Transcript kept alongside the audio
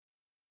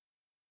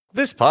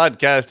This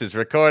podcast is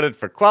recorded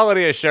for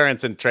quality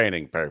assurance and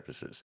training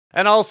purposes,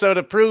 and also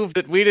to prove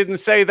that we didn't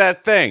say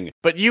that thing.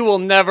 But you will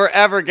never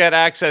ever get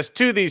access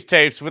to these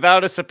tapes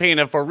without a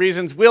subpoena for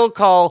reasons we'll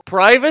call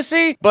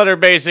privacy, but are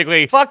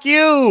basically, fuck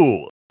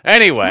you!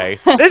 Anyway,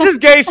 this is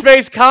Gay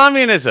Space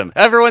Communism,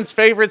 everyone's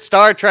favorite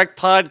Star Trek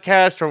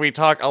podcast where we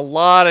talk a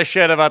lot of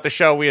shit about the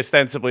show we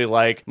ostensibly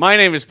like. My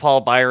name is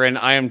Paul Byron.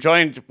 I am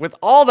joined with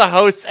all the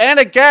hosts and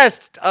a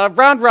guest,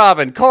 round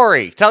robin,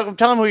 Corey. Tell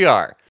them who you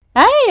are.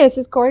 Hi, this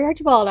is Corey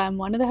Archibald. I'm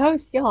one of the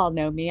hosts. You all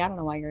know me. I don't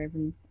know why you're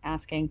even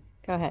asking.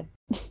 Go ahead.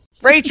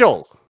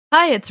 Rachel.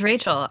 Hi, it's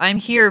Rachel. I'm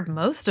here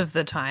most of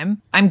the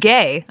time. I'm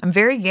gay. I'm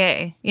very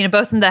gay. You know,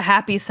 both in the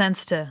happy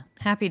sense to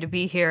happy to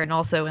be here and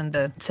also in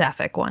the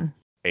sapphic one.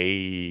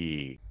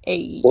 Hey.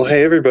 Well,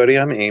 hey, everybody.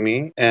 I'm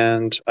Amy,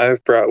 and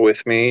I've brought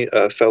with me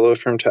a fellow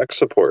from tech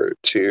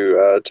support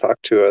to talk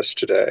to us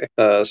today.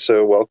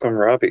 So welcome,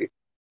 Robby.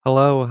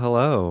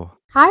 Hello.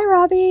 Hi,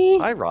 Robby.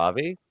 Hi,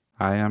 Robby.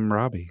 I am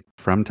Robby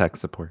from tech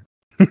support.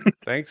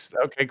 Thanks.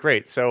 Okay,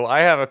 great. So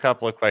I have a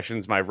couple of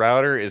questions. My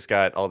router has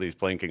got all these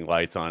blinking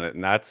lights on it,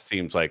 and that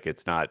seems like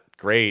it's not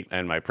great.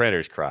 And my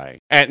printer's crying.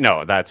 And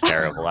no, that's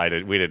terrible.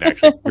 We didn't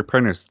actually. Your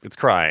printer's It's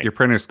crying. Your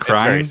printer's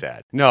crying. It's very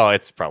sad. No,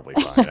 it's probably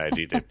fine. I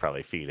need to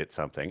probably feed it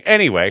something.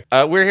 Anyway,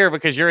 we're here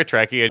because you're a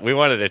Trekkie, and we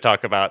wanted to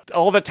talk about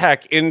all the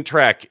tech in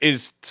Trek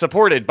is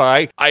supported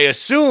by, I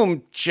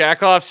assume,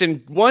 jackoffs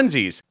and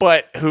onesies,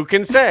 but who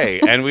can say?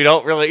 And we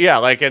don't really,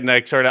 and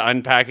like sort of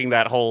unpacking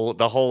the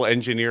whole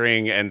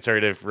engineering and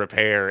sort of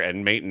repair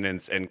and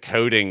maintenance and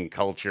coding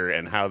culture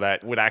and how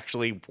that would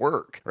actually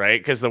work, right?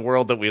 Because the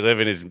world that we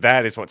live in is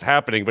what's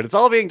happening, but it's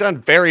all being done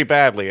very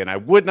badly, and I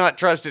would not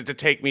trust it to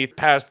take me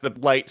past the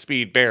light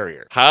speed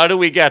barrier. How do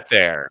we get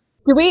there?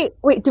 Do we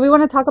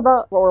want to talk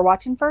about what we're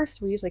watching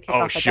first? We usually kick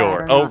off with sure.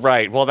 that, or not?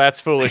 Right. Well, that's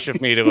foolish of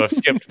me to have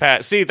skipped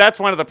past. See, that's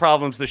one of the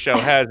problems the show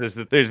has is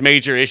that there's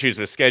major issues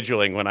with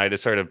scheduling when I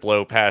just sort of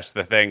blow past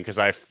the thing because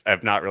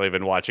I've not really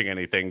been watching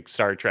anything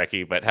Star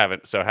Trekky, but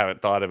haven't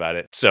thought about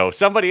it. So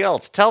somebody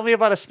else, tell me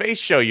about a space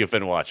show you've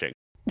been watching.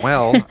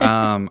 Well,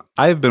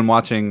 I've been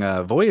watching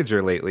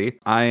Voyager lately.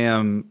 I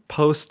am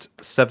post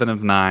 7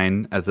 of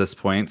 9 at this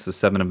point, so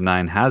 7 of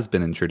 9 has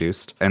been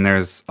introduced, and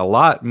there's a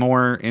lot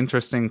more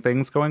interesting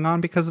things going on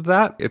because of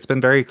that. It's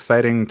been very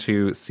exciting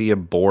to see a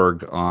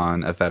Borg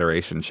on a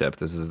Federation ship.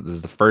 This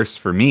is the first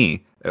for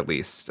me, at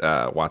least,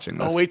 watching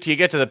this. Oh, wait till you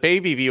get to the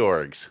baby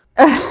Bjorgs.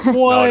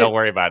 What? No, don't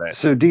worry about it.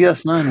 So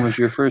DS9 was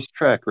your first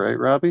Trek, right,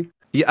 Robby?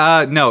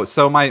 Yeah, no.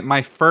 So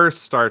my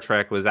first Star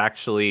Trek was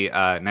actually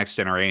Next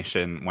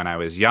Generation when I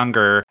was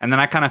younger, and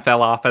then I kind of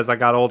fell off as I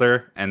got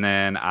older. And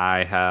then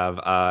I have,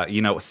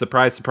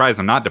 surprise, surprise,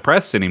 I'm not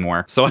depressed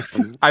anymore. So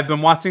I've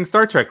been watching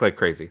Star Trek like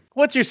crazy.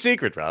 What's your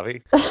secret,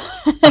 Robby?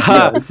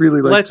 I'd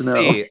really like Let's to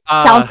know. see.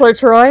 Counselor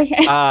Troy.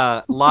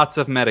 Lots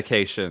of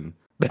medication.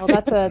 Well,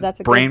 that's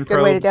a Brain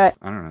good way to probes. do it.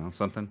 I don't know,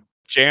 something.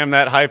 Jam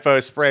that hypo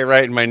spray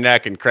right in my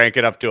neck and crank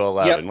it up to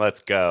 11. Let's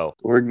go.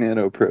 Borg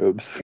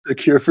nanoprobes, the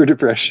cure for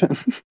depression.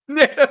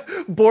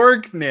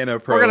 Borg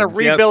nanoprobes. We're going to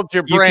rebuild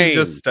your brain. You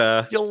can just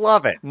you'll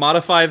love it.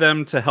 modify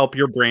them to help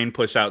your brain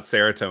push out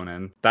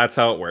serotonin. That's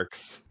how it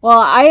works. Well,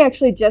 I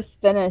actually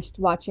just finished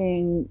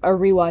watching a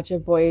rewatch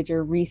of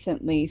Voyager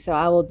recently, so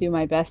I will do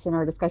my best in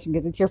our discussion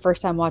because it's your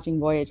first time watching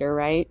Voyager,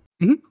 right?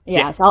 Mm-hmm.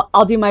 Yeah, so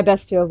I'll do my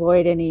best to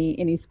avoid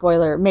any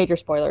major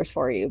spoilers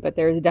for you, but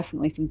there's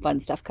definitely some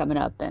fun stuff coming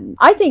up, and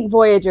I think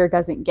Voyager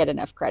doesn't get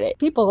enough credit.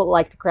 People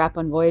like to crap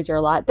on Voyager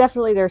a lot.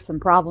 Definitely there's some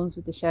problems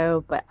with the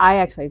show, but I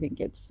actually think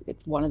it's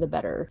one of the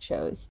better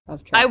shows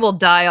of Trek. I will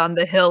die on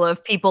the hill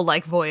of people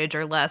like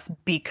Voyager less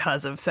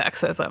because of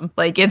sexism.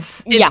 Like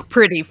it's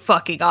pretty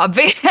fucking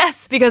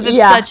obvious because it's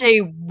such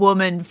a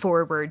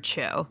woman-forward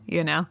show,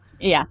 you know?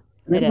 Yeah.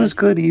 It was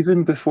good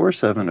even before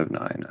 7 of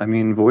 9. I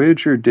mean,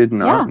 Voyager did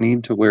not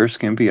need to wear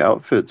skimpy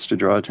outfits to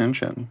draw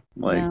attention.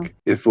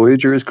 If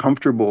Voyager is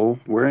comfortable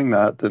wearing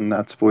that, then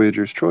that's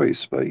Voyager's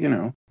choice. But,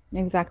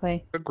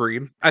 Exactly.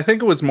 Agreed. I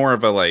think it was more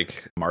of a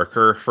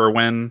marker for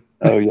when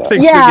things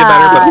would get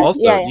better, but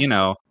also,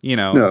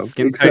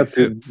 skin tight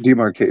accepted suits.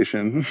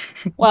 demarcation.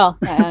 Well,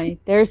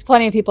 there's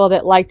plenty of people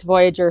that liked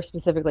Voyager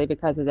specifically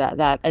because of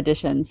that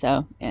addition,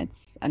 so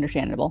it's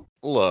understandable.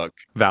 Look,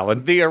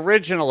 Valid. the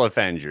original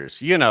Avengers,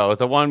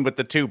 the one with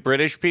the 2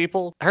 British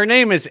people, her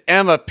name is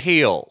Emma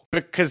Peel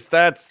because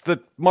that's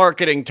the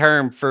marketing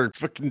term for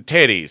fucking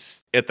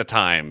titties at the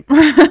time.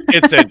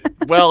 It's a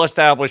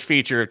well-established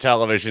feature of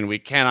television. We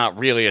cannot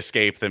really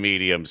escape the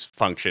medium's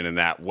function in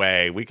that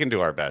way. We can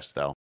do our best,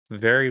 though.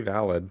 Very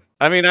valid.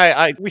 I mean,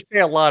 we say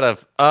a lot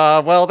of,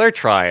 they're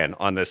trying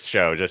on this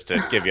show, just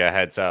to give you a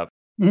heads up.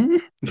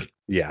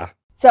 Yeah.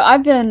 So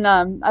I've been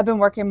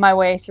working my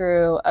way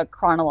through a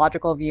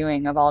chronological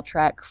viewing of all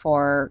Trek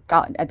for,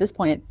 God, at this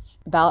point it's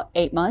about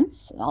 8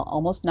 months,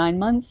 almost 9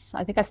 months.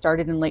 I think I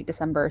started in late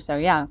December, so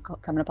yeah,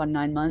 coming up on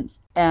 9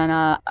 months. And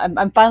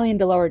I'm finally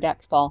into Lower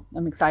Decks, Paul.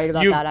 I'm excited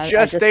about You've that. I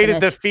just dated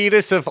the finished.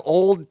 fetus of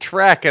old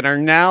Trek and are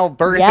now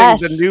birthing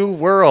Yes. the new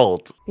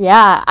world.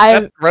 Yeah,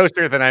 That's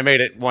grosser than I made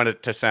it want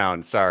it to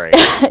sound. Sorry.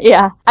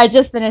 yeah, I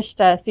just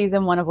finished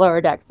season 1 of Lower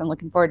Decks. I'm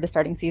looking forward to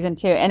starting season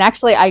 2. And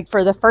actually,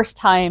 for the first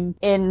time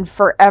in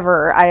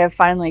forever, I have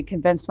finally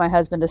convinced my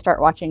husband to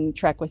start watching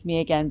Trek with me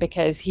again,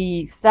 because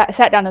he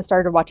sat down and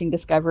started watching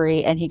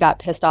Discovery, and he got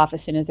pissed off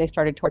as soon as they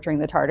started torturing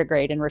the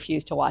tardigrade and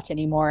refused to watch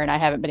anymore. And I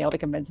haven't been able to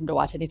convince him to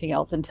watch anything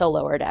else until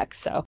Lower Decks.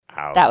 So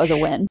that was a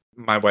win.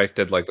 My wife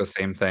did like the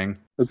same thing.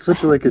 It's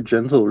such a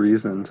gentle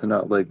reason to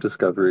not like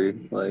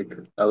Discovery. Like,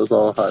 I was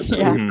all hot and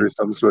ready for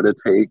some sort of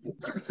take.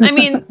 I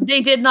mean,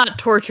 they did not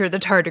torture the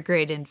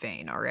tardigrade in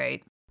vain, all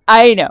right?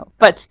 I know,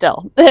 but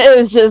still, it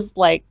was just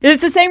like,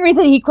 it's the same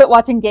reason he quit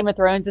watching Game of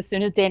Thrones. As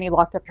soon as Dany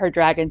locked up her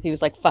dragons, he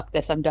was like, fuck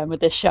this, I'm done with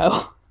this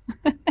show.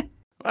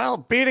 Well,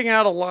 beating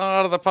out a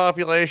lot of the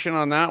population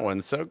on that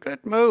one, so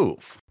good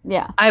move.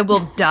 Yeah. I will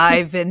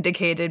die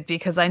vindicated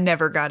because I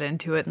never got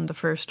into it in the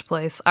first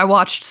place. I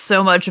watched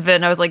so much of it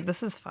and I was like,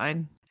 this is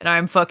fine. And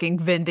I'm fucking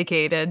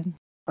vindicated.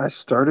 I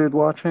started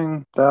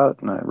watching that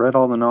and I read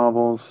all the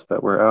novels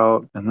that were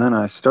out, and then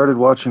I started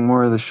watching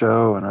more of the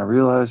show and I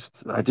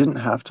realized I didn't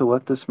have to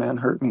let this man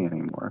hurt me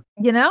anymore.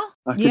 You know?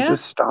 I could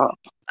just stop.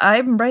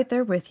 I'm right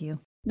there with you.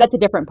 That's a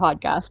different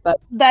podcast, but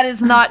that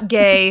is not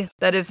gay.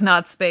 That is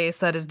not space.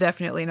 That is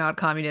definitely not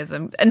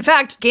communism. In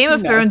fact, Game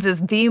of Thrones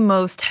is the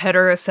most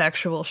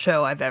heterosexual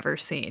show I've ever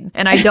seen.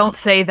 And I don't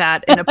say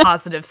that in a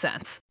positive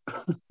sense.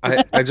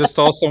 I just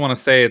also want to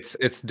say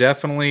it's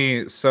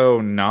definitely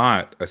so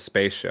not a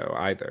space show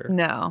either.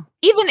 No.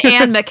 Even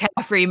Anne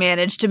McCaffrey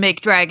managed to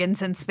make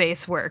dragons in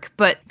space work,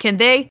 but can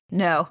they?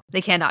 No,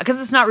 they cannot, because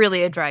it's not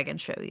really a dragon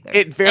show either.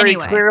 It very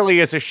clearly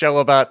is a show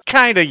about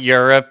kind of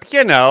Europe,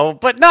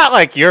 but not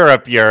like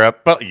Europe,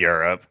 but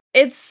Europe.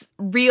 It's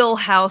Real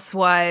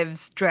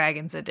Housewives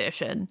Dragons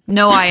Edition.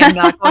 No, I am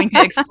not going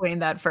to explain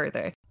that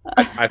further.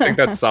 I think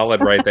that's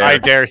solid right there. I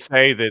dare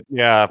say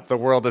that, the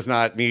world does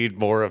not need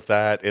more of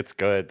that. It's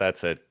good.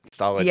 That's a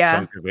solid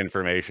chunk of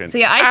information. So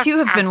yeah, I too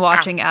have been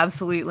watching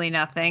absolutely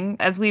nothing.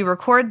 As we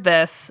record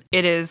this,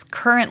 it is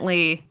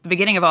currently the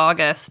beginning of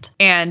August,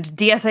 and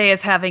DSA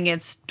is having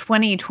its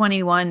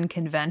 2021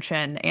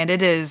 convention, and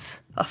it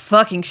is a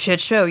fucking shit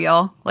show,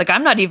 y'all. Like,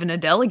 I'm not even a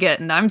delegate,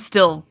 and I'm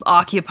still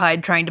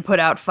occupied trying to put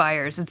out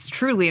fires. It's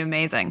truly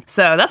amazing.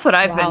 So that's what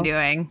I've been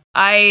doing.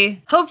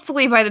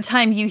 Hopefully by the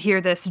time you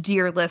hear this,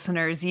 dear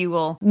listeners, you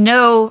will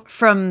know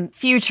from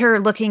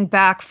future looking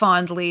back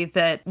fondly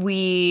that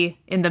we,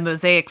 in the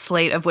Mosaic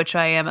slate of which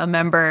I am a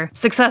member,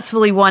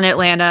 successfully won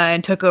Atlanta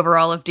and took over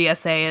all of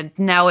DSA, and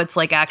now it's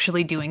like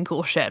actually doing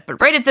cool shit.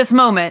 But right at this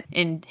moment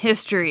in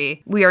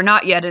history, we are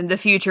not yet in the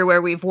future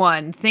where we've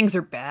won. Things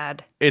are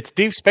bad. It's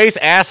deep space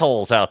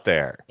assholes out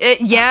there.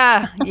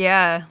 Yeah.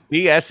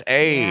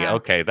 DSA. Yeah.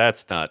 Okay,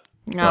 that's not.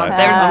 No,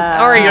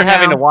 sorry, you're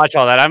having to watch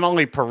all that. I'm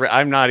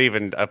not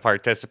even a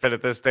participant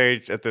at this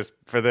stage.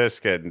 For this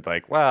kid,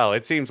 like, wow,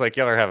 it seems like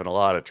y'all are having a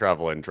lot of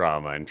trouble and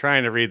drama and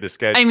trying to read the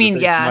schedule. I mean,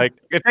 yeah, like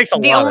it takes a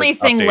lot. The only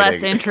thing updating.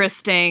 less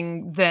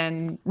interesting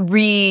than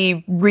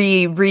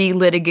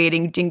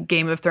relitigating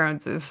Game of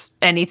Thrones is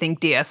anything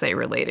DSA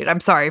related.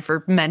 I'm sorry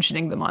for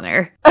mentioning them on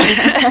air.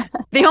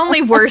 The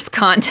only worse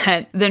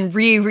content than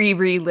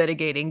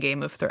relitigating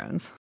Game of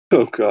Thrones.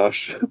 Oh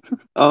gosh.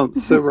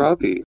 So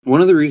Robby, one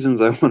of the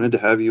reasons I wanted to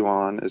have you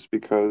on is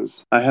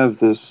because I have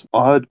this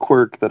odd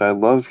quirk that I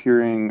love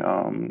hearing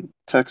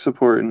tech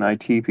support and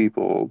IT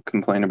people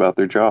complain about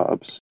their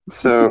jobs.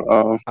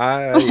 So is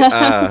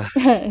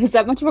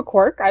that much of a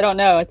quirk? I don't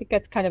know. I think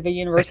that's kind of a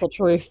universal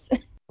truth.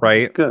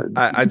 Right. Good.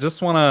 I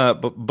just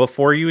want to,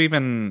 before you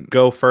even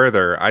go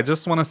further, I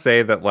just want to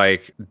say that,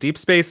 like, Deep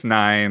Space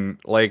Nine,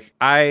 like,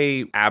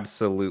 I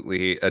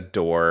absolutely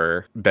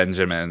adore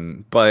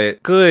Benjamin,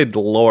 but good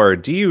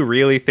Lord, do you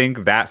really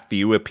think that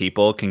few of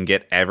people can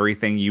get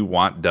everything you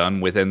want done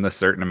within the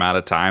certain amount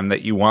of time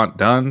that you want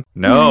done?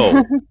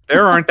 No.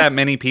 There aren't that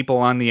many people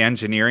on the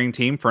engineering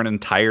team for an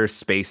entire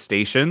space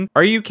station.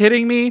 Are you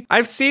kidding me?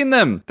 I've seen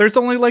them. There's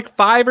only like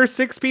 5 or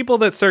 6 people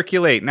that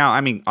circulate. Now,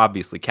 I mean,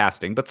 obviously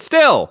casting, but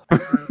still.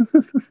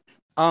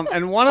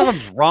 And one of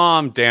them's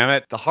Rom, damn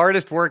it. The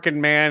hardest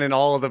working man in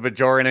all of the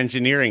Bajoran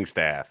engineering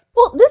staff.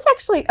 Well, this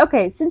actually,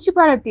 okay, since you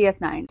brought up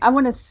DS9, I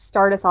want to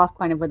start us off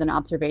kind of with an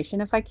observation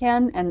if I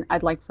can, and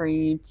I'd like for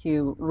you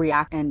to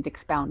react and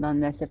expound on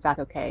this if that's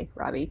okay,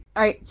 Robby.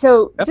 All right,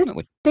 so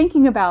definitely. Just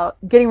thinking about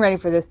getting ready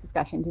for this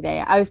discussion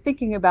today, I was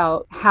thinking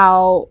about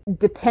how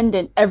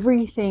dependent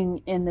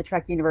everything in the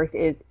Trek universe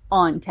is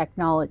on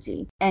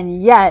technology.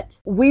 And yet,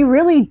 we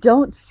really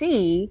don't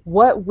see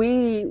what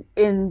we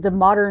in the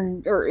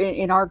modern or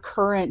in our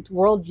current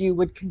worldview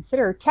would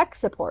consider tech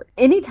support.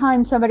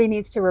 Anytime somebody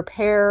needs to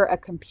repair a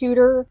computer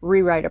computer,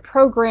 rewrite a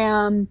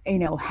program,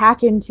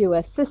 hack into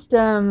a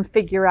system,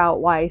 figure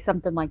out why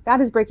something like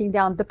that is breaking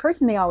down, the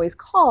person they always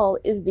call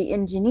is the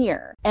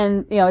engineer.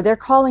 And, they're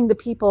calling the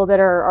people that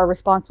are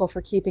responsible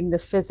for keeping the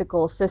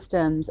physical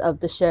systems of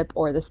the ship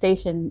or the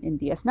station, in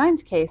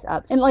DS9's case,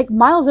 up. And like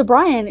Miles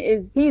O'Brien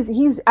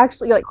he's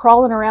actually like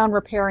crawling around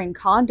repairing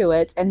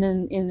conduits, and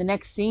then in the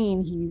next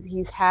scene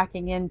he's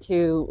hacking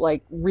into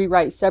like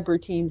rewrite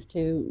subroutines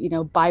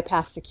to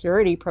bypass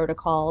security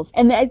protocols.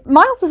 And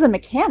Miles is a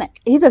mechanic.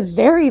 He's a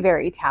very,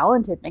 very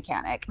talented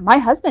mechanic. My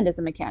husband is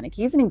a mechanic.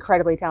 He's an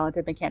incredibly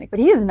talented mechanic, but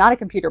he is not a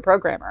computer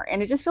programmer.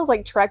 And it just feels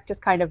like Trek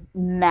just kind of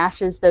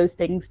mashes those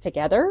things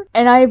together,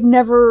 and I've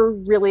never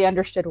really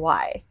understood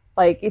why.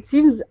 Like, it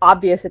seems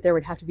obvious that there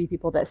would have to be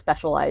people that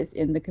specialize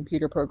in the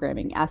computer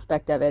programming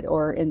aspect of it,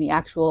 or in the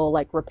actual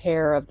like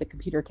repair of the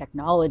computer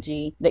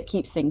technology that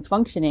keeps things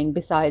functioning,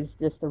 besides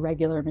just the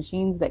regular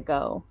machines that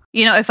go.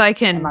 If I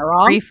can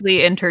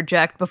briefly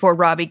interject before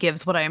Robby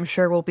gives what I am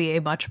sure will be a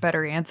much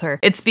better answer.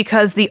 It's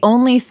because the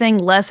only thing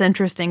less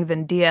interesting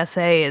than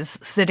DSA is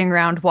sitting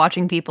around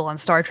watching people on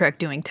Star Trek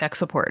doing tech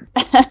support.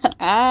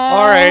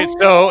 All right,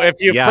 so if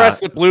you press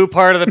the blue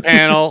part of the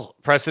panel,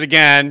 press it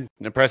again,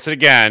 and press it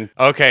again.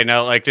 Okay,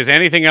 now, like, does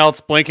anything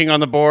else blinking on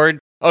the board?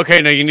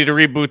 Okay, no, you need to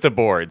reboot the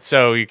board.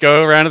 So you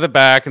go around to the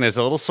back, and there's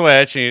a little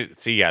switch, and you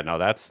see,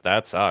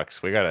 that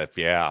sucks. We gotta,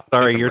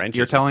 Sorry,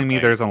 you're telling me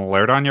there's an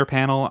alert on your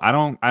panel? I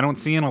don't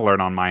see an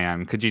alert on my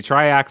end. Could you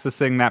try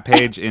accessing that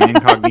page in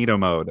incognito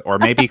mode, or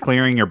maybe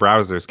clearing your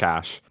browser's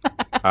cache?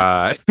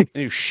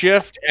 You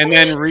shift and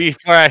then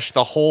refresh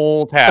the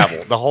whole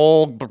the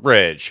whole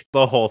bridge,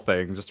 the whole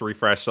thing. Just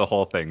refresh the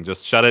whole thing.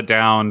 Just shut it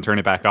down, turn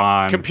it back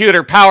on.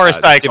 Computer power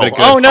cycle.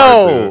 Oh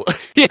no!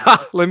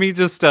 Let me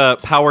just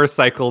power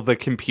cycle the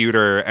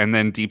computer, and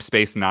then Deep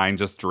Space Nine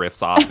just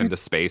drifts off into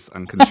space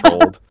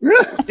uncontrolled.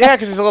 Yeah,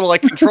 because there's a little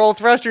like control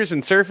thrusters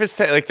and surface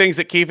like things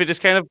that keep it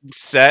just kind of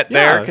set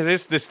there, because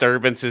there's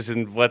disturbances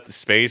in what the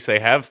space they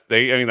have.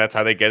 That's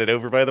how they get it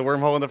over by the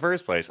wormhole in the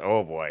first place.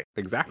 Oh boy,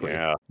 exactly.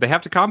 Yeah, they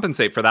have to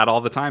compensate for that all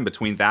the time,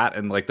 between that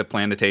and like the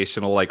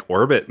planetational like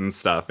orbit and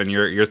stuff. And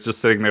you're just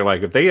sitting there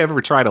like, if they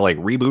ever try to like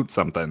reboot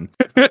something,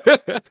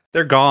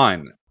 they're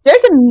gone.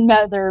 There's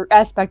another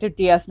aspect of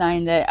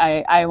DS9 that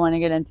I want to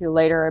get into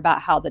later, about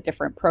how the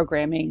different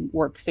programming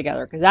works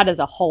together, because that is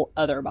a whole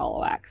other ball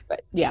of wax.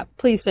 But yeah,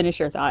 please finish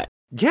your thought.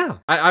 Yeah,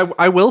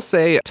 I will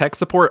say tech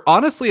support,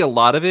 honestly, a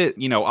lot of it,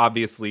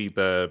 obviously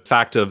the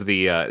fact of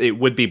the, it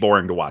would be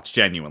boring to watch,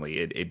 genuinely.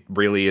 It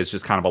really is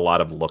just kind of a lot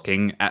of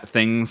looking at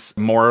things,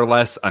 more or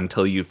less,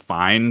 until you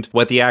find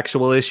what the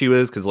actual issue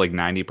is, because like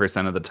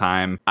 90% of the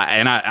time,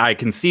 and I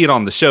can see it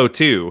on the show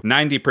too,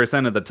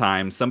 90% of the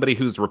time, somebody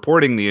who's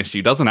reporting the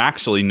issue doesn't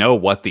actually know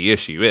what the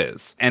issue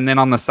is. And then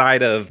on the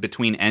side of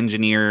between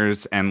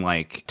engineers and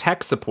like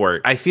tech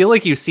support, I feel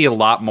like you see a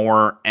lot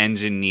more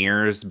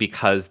engineers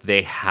because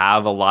they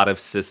have a lot of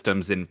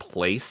systems in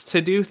place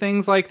to do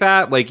things like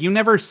that. Like you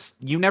never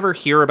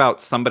hear about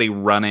somebody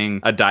running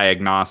a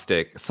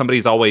diagnostic.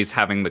 Somebody's always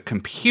having the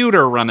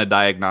computer run a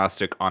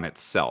diagnostic on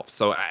itself.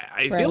 So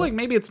I feel like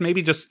maybe it's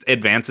just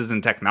advances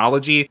in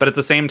technology, but at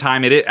the same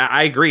time,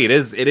 I agree. It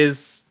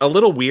is a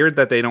little weird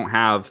that they don't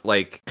have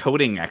like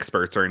coding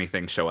experts or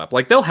anything show up.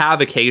 Like they'll have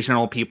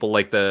occasional people,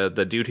 like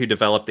the dude who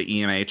developed the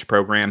EMH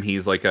program.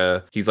 He's like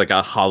a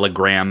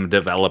hologram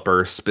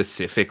developer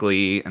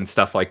specifically and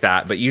stuff like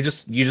that. But you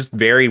just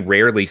very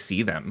rarely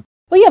see them.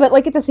 Well, yeah, but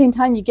like at the same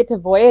time, you get to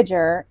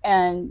Voyager,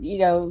 and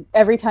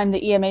every time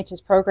the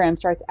EMH's program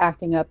starts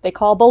acting up, they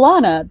call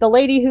B'Elanna, the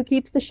lady who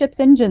keeps the ship's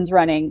engines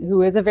running,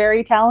 who is a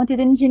very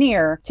talented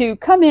engineer, to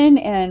come in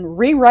and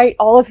rewrite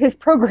all of his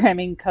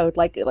programming code.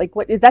 Like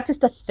what is that?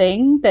 Just a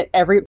thing that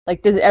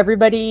does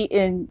everybody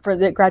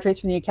that graduates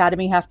from the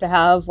academy have to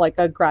have like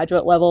a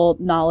graduate level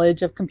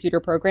knowledge of computer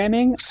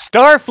programming?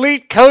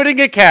 Starfleet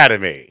Coding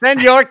Academy.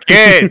 Send your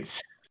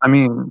kids. I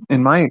mean,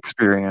 in my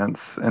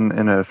experience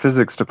in a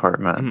physics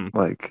department,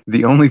 like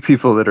the only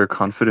people that are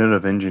confident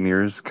of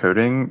engineers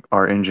coding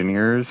are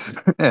engineers,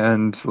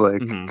 and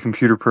like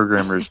computer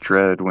programmers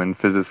dread when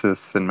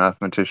physicists and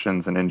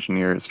mathematicians and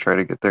engineers try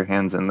to get their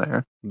hands in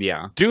there.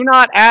 Yeah. Do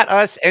not at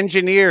us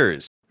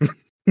engineers.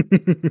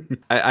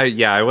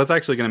 I was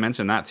actually going to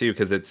mention that too,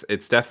 because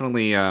it's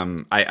definitely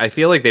I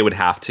feel like they would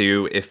have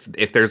to,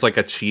 if there's like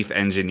a chief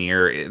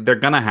engineer, they're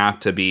gonna have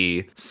to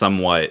be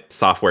somewhat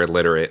software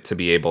literate to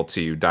be able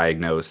to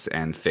diagnose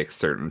and fix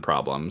certain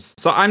problems.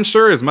 So I'm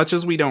sure, as much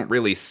as we don't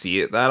really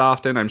see it that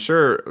often, I'm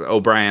sure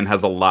O'Brien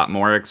has a lot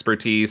more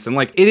expertise. And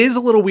like it is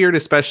a little weird,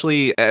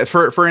 especially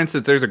for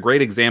instance, there's a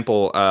great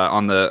example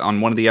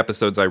on one of the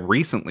episodes I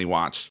recently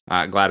watched.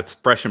 Glad it's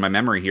fresh in my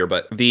memory here,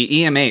 but the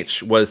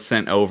EMH was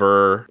sent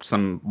over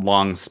some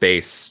long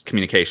space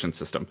communication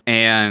system,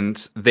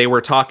 and they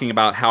were talking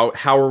about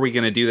how are we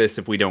going to do this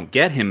if we don't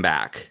get him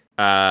back.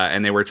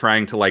 and they were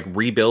trying to like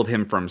rebuild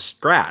him from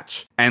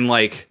scratch. And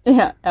like,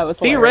 yeah, that was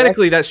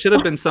theoretically, that should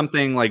have been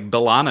something like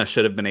B'Elanna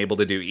should have been able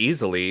to do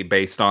easily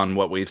based on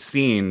what we've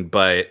seen,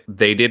 but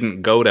they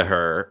didn't go to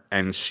her,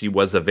 and she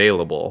was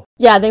available.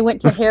 Yeah, they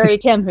went to Harry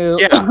Kim, who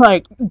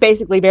like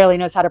basically barely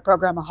knows how to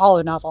program a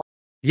holo novel.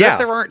 Yeah, that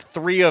there aren't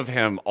 3 of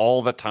him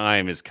all the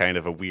time is kind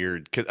of a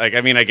weird. Like,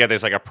 I mean, I get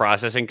there's like a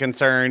processing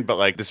concern, but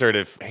like the sort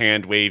of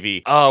hand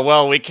wavy. Oh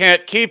well, we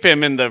can't keep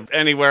him in the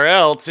anywhere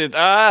else. Like,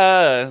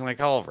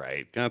 all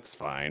right, that's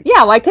fine.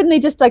 Yeah, why couldn't they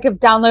just like have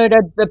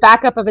downloaded the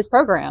backup of his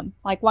program?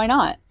 Like, why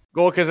not?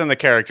 Well, because then the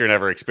character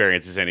never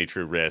experiences any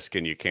true risk,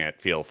 and you can't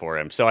feel for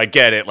him. So I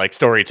get it, like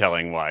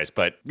storytelling wise,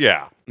 but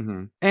yeah.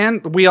 Mm-hmm.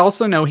 And we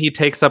also know he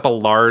takes up a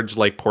large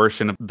like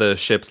portion of the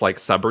ship's like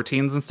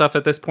subroutines and stuff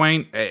at this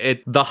point.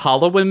 The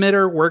holo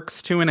emitter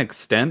works to an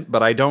extent,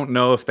 but I don't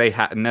know if they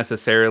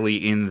necessarily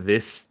in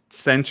this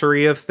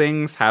century of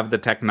things have the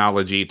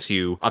technology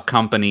to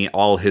accompany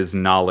all his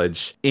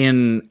knowledge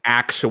in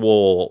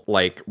actual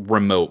like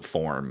remote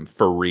form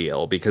for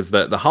real, because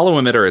the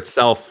holo emitter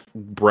itself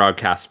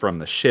broadcasts from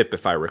the ship,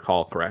 if I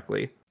recall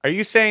correctly. Are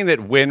you saying that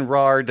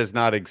WinRAR does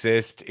not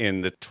exist in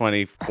the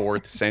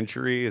 24th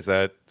century? Is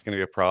that going to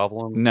be a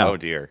problem? No. Oh,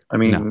 dear. I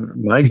mean,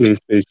 my gay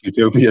space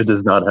utopia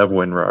does not have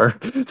WinRAR.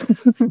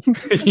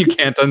 You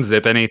can't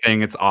unzip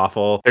anything. It's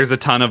awful. There's a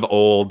ton of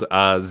old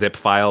zip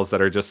files that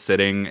are just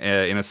sitting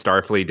in a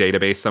Starfleet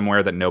database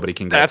somewhere that nobody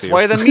can get That's to.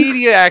 why the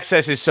media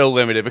access is so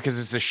limited, because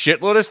it's a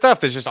shitload of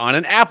stuff that's just on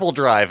an Apple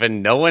drive,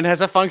 and no one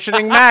has a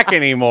functioning Mac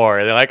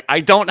anymore. They're like, I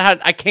want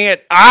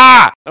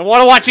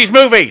to watch these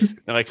movies.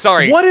 They're like,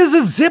 sorry. What is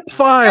a zip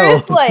file?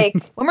 There's like,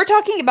 when we're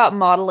talking about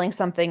modeling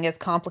something as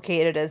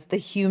complicated as the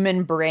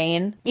human brain,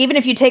 even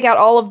if you take out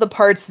all of the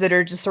parts that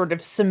are just sort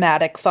of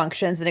somatic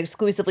functions and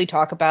exclusively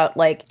talk about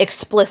like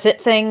explicit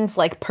things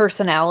like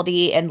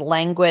personality and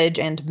language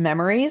and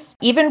memories,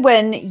 even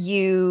when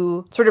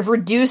you sort of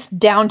reduce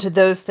down to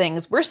those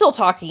things, we're still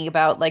talking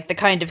about like the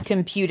kind of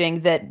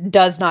computing that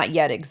does not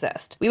yet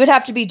exist. We would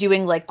have to be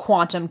doing like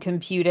quantum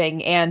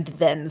computing and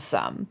then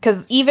some.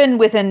 Because even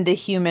within the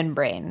human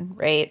brain,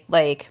 right,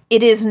 like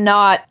it is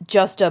not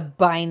just a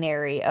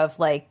binary of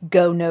like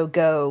go, no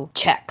go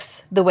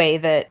checks the way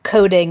that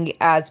coding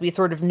as we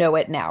sort of know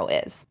it now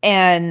is.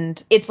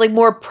 And it's like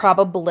more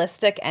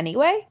probabilistic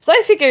anyway. So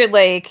I figured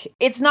like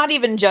it's not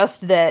even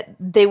just that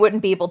they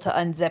wouldn't be able to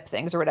unzip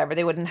things or whatever.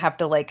 They wouldn't have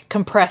to like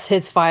compress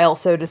his file,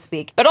 so to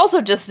speak. But also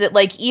just that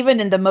like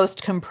even in the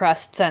most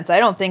compressed sense, I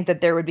don't think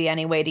that there would be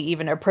any way to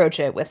even approach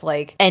it with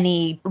like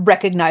any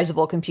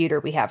recognizable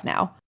computer we have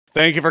now.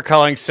 Thank you for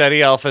calling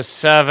SETI Alpha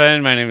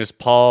 7. My name is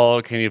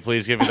Paul. Can you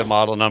please give me the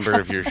model number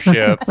of your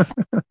ship?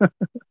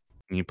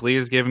 Can you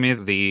please give me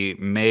the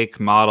make,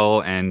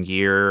 model, and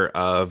year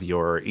of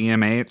your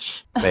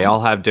EMH? They all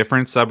have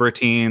different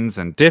subroutines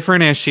and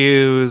different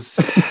issues.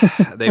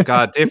 They've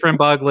got different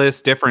bug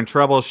lists, different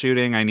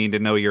troubleshooting. I need to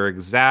know your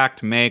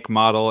exact make,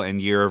 model,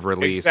 and year of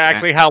release.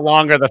 Exactly how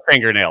long are the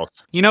fingernails?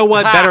 You know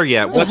what? Better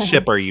yet, what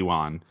ship are you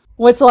on?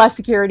 What's the last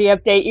security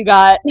update you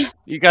got?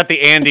 You got the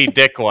Andy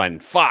Dick one.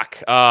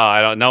 Fuck.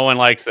 Oh, no one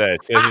likes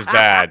this. This is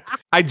bad.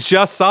 I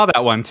just saw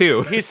that one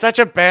too. He's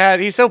so bad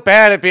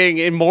at being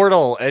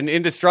immortal and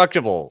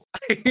indestructible.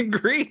 I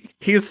agree.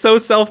 He's so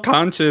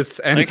self-conscious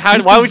and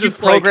like, why would you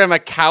program a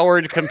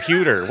coward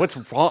computer? What's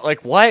wrong?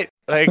 Like, what?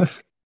 Like,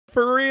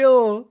 for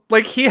real.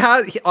 Like he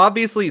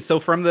obviously, so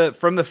from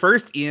the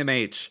first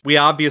EMH, we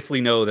obviously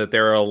know that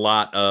there are a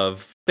lot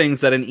of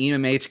things that an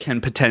EMH can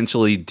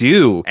potentially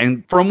do.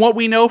 And from what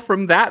we know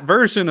from that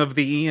version of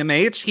the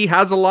EMH, he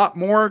has a lot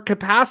more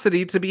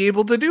capacity to be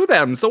able to do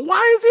them. So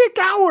why is he a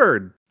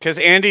coward? Because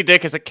Andy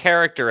Dick is a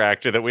character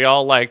actor that we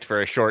all liked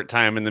for a short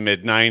time in the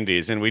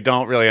mid-90s, and we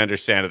don't really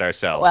understand it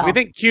ourselves. Well, we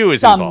think Q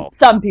is involved.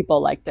 Some people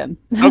liked him.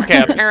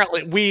 Okay,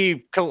 apparently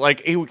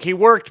he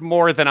worked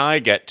more than I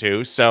get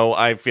to, so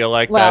I feel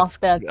like that's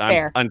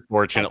fair.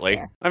 Unfortunately.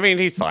 That's fair. I mean,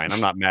 he's fine.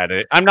 I'm not mad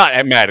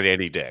at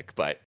Andy Dick,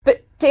 but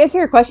to answer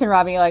your question,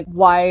 Robby, like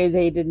why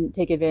they didn't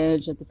take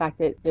advantage of the fact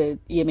that the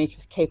EMH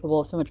was capable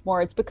of so much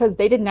more, it's because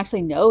they didn't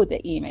actually know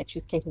that EMH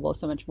was capable of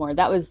so much more.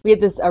 We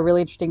had a really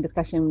interesting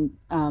discussion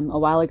a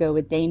while ago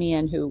with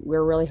Damien, who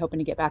we're really hoping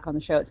to get back on the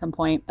show at some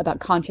point,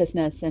 about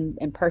consciousness and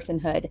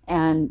personhood.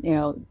 And, you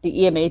know, the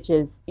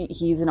EMH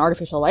he's an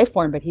artificial life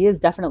form, but he is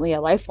definitely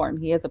a life form.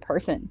 He is a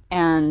person.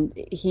 And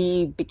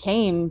he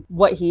became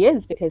what he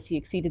is because he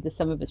exceeded the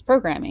sum of his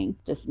programming,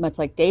 just much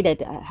like Data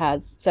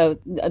has. So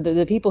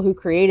the people who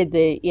created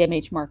the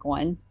EMH Mark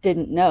I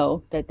didn't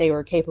know that they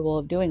were capable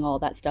of doing all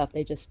that stuff.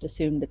 They just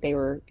assumed that they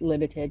were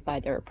limited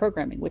by their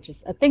programming, which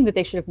is a thing that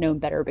they should have known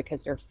better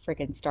because they're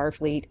freaking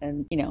Starfleet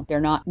and, you know, they're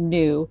not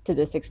new. new to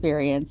this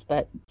experience,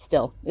 but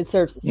still, it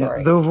serves the story.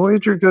 Yeah, though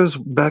Voyager goes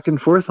back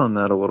and forth on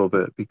that a little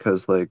bit,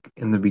 because like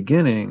in the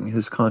beginning,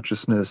 his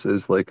consciousness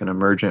is like an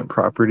emergent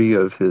property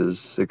of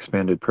his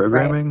expanded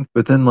programming. Right.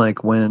 But then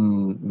like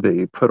when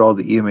they put all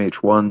the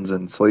EMH1s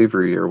in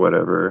slavery or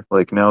whatever,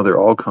 like now they're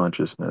all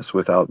consciousness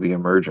without the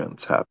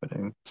emergence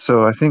happening.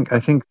 So I think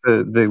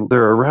that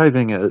they're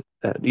arriving at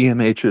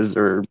EMHs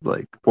or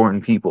like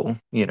born people.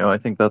 I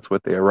think that's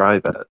what they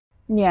arrive at.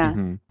 Yeah.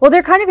 Mhm. Well,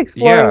 they're kind of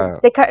exploring.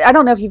 Yeah. I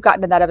don't know if you've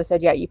gotten to that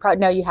episode yet. You probably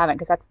no, you haven't,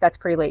 because that's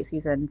pretty late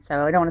season.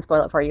 So I don't want to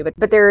spoil it for you.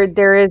 But there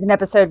is an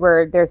episode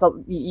where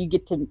you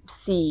get to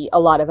see a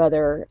lot of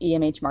other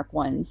EMH Mark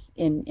Ones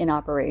in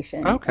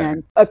operation. Okay.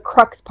 And a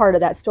crux part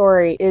of that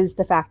story is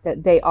the fact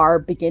that they are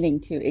beginning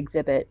to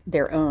exhibit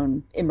their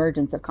own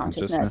emergence of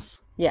consciousness.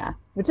 Yeah,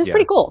 which is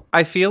pretty cool.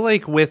 I feel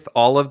like with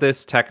all of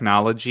this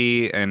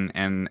technology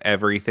and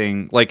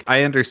everything, like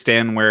I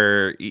understand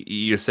where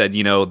you said,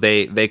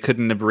 they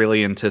couldn't have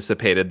really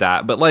anticipated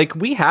that. But like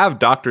we have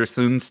Dr.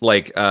 Soon's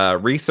like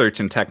research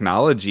and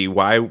technology.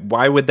 Why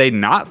would they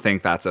not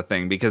think that's a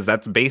thing? Because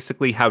that's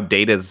basically how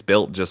data is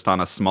built, just on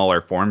a smaller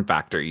form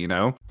factor,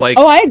 Like,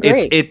 oh, I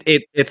agree.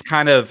 It's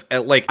kind of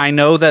like, I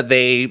know that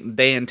they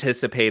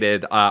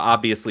anticipated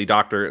obviously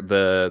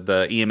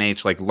the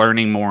EMH like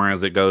learning more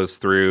as it goes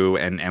through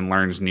and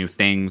learns new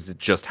things. It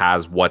just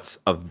has what's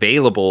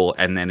available,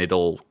 and then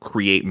it'll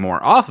create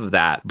more off of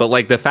that. But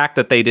like the fact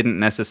that they didn't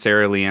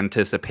necessarily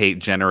anticipate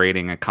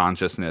generating a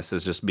consciousness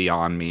is just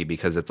beyond me,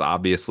 because it's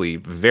obviously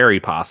very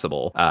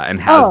possible and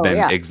has been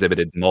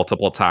exhibited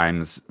multiple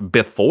times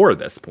before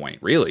this point,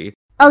 really.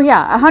 Oh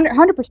yeah,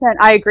 100%.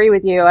 I agree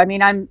with you. I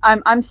mean,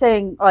 I'm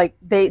saying like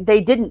they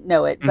didn't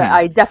know it, but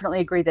I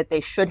definitely agree that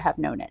they should have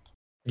known it.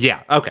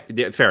 Yeah, okay.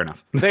 Yeah, fair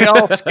enough. They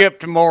all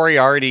skipped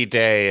Moriarty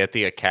Day at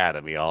the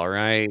Academy, all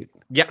right?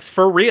 Yeah,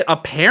 for real.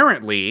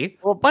 Apparently.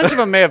 Well, a bunch of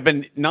them may have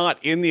been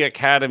not in the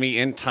Academy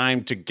in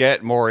time to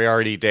get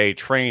Moriarty Day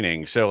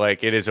training. So,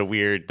 like, it is a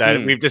weird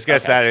that we've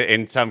discussed that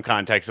in some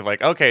context of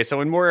like, okay, so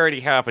when Moriarty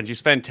happens, you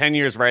spend 10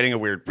 years writing a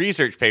weird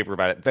research paper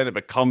about it, then it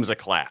becomes a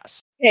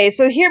class. Okay,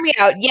 so hear me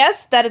out.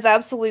 Yes, that is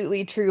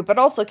absolutely true. But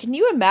also, can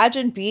you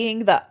imagine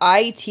being the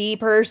IT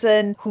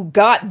person who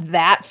got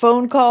that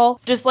phone call?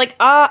 Just like,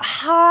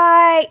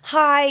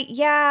 hi,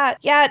 yeah,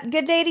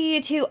 good day to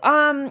you too.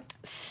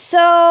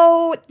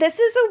 So this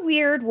is a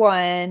weird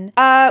one.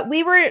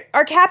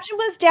 Our captain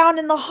was down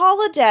in the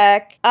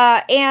holodeck,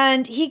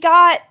 and he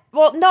got.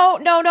 Well, no,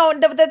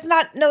 that's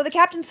not. No, the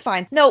captain's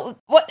fine. No,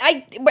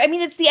 I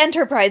mean, it's the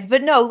Enterprise,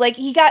 but no, like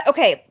he got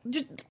okay.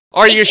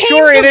 Are you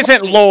sure it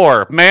isn't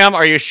lore, ma'am?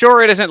 Are you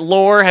sure it isn't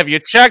lore? Have you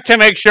checked to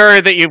make sure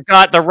that you've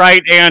got the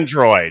right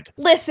android?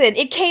 Listen,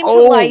 it came to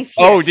life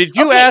here. Oh, did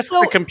you ask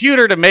the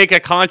computer to make a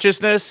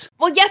consciousness?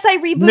 Well, yes, I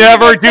rebooted.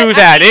 Never do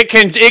that.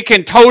 It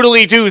can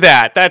totally do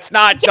that. That's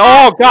not. Yeah.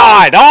 Oh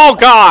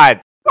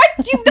God. What?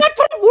 You've not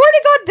put a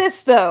warning on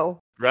this, though.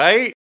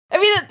 Right? I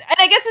mean, and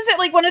I guess is it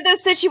like one of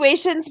those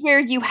situations where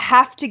you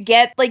have to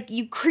get like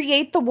you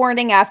create the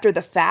warning after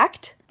the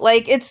fact?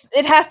 Like it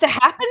has to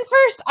happen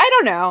first? I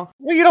don't know.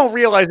 Well, you don't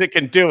realize it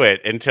can do it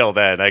until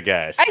then, I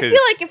guess. I feel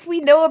like if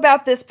we know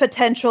about this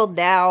potential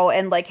now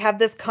and like have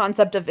this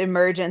concept of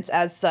emergence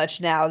as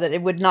such now, that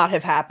it would not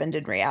have happened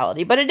in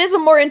reality. But it is a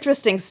more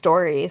interesting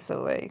story,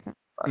 so like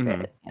fuck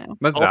it.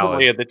 That's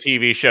ultimately valid. the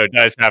TV show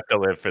does have to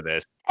live for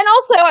this. And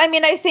also, I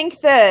mean, I think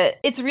that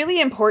it's really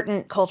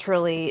important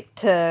culturally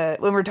to,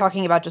 when we're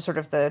talking about just sort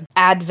of the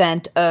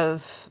advent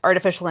of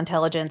artificial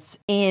intelligence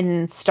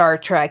in Star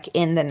Trek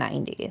in the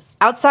 90s.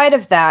 Outside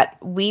of that,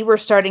 we were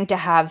starting to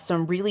have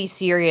some really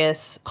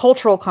serious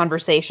cultural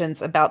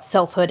conversations about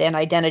selfhood and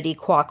identity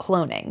qua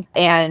cloning.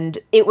 And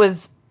it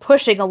was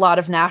pushing a lot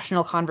of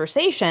national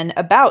conversation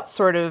about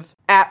sort of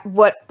at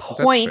what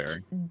point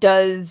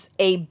does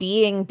a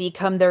being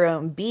become their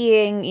own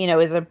being?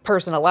 Is a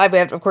person alive? We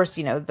have, of course,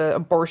 the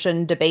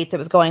abortion debate that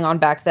was going on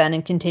back then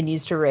and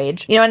continues to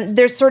rage. And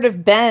there's sort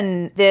of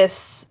been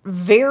this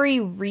very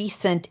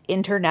recent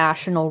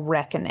international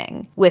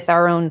reckoning with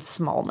our own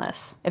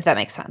smallness, if that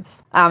makes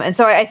sense. And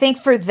so I think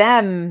for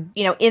them,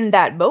 in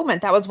that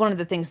moment, that was one of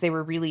the things they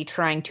were really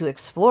trying to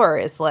explore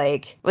is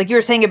like you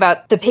were saying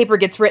about the paper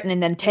gets written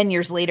and then 10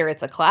 years later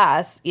it's a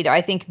class.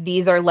 I think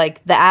these are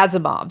like the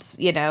Asimovs,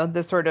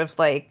 the sort of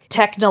like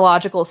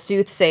technological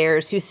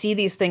soothsayers who see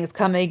these things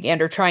coming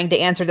and are trying to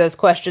answer those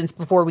questions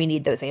before we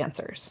need those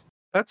answers.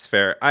 That's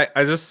fair.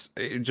 I just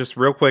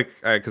real quick,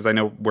 because I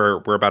know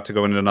we're about to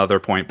go into another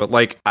point, but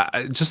like,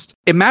 just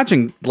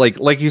imagine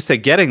like you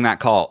said, getting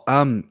that call.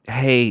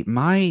 Hey,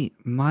 my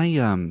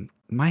hologram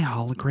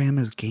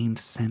has gained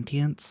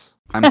sentience.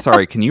 I'm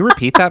sorry, can you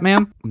repeat that,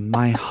 ma'am?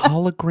 My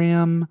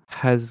hologram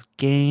has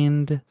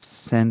gained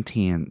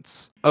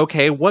sentience.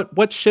 Okay,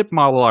 what ship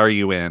model are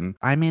you in?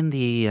 I'm in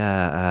the,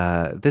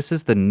 this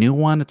is the new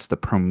one. It's the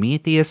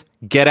Prometheus.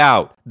 Get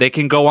out. They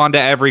can go onto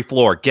every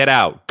floor. Get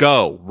out.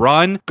 Go.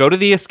 Run. Go to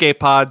the escape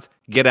pods.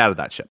 Get out of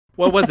that ship.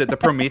 What was it? The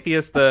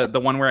Prometheus? The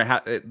one where it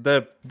had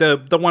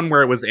the one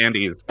where it was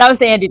Andy's. That was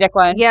the Andy Dick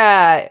one.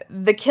 Yeah,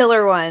 the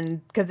killer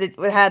one, because it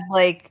had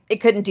like, it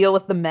couldn't deal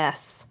with the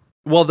mess.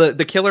 Well,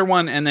 the killer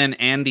one, and then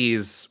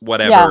Andy's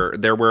whatever.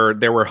 There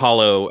were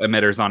hollow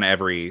emitters on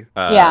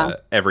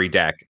every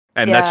deck.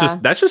 And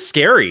that's just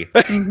scary.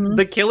 Mm-hmm.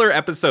 The killer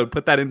episode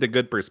put that into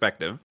good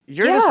perspective.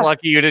 You're just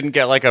lucky you didn't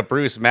get like a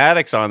Bruce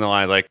Maddox on the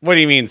line. Like, what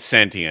do you mean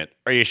sentient?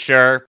 Are you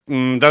sure?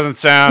 Doesn't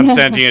sound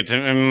sentient.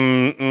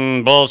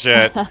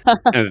 Bullshit.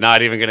 And is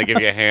not even going to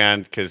give you a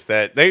hand because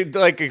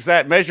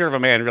that measure of a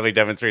man really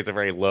demonstrates a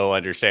very low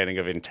understanding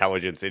of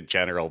intelligence in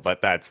general.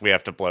 But we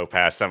have to blow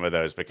past some of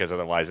those because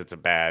otherwise it's a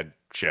bad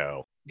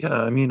show.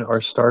 Yeah, I mean, are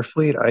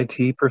Starfleet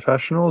IT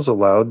professionals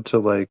allowed to,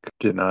 like,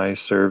 deny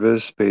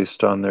service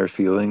based on their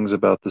feelings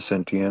about the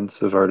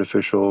sentience of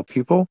artificial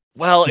people?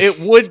 Well, it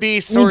would be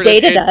sort of...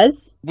 Data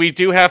does. We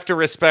do have to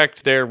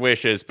respect their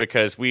wishes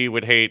because we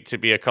would hate to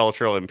be a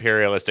cultural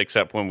imperialist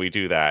except when we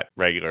do that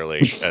regularly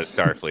at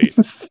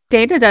Starfleet.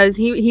 Data does.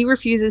 He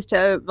refuses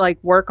to, like,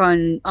 work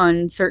on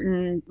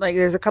certain... Like,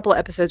 there's a couple of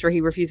episodes where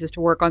he refuses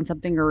to work on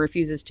something or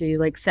refuses to,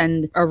 like,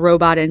 send a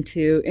robot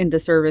into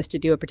service to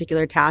do a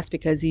particular task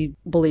because he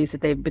believes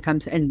that they've become...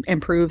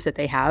 and proves that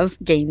they have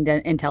gained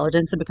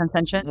intelligence and become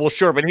sentient. Well,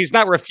 sure, but he's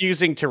not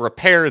refusing to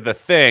repair the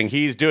thing.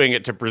 He's doing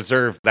it to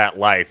preserve that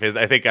life.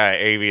 I think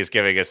Amy is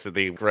giving us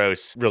the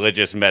gross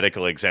religious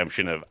medical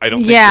exemption of I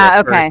don't think you're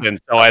a person,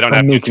 so I don't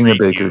have to treat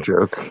making a Baker you.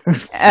 joke.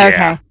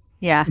 Okay.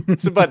 Yeah.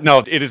 But no,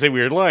 it is a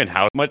weird line.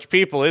 How much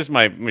people is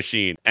my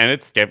machine? And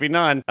it can't be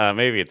none.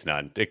 Maybe it's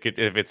none. It could,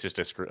 if it's just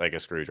a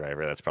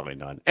screwdriver, that's probably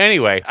none.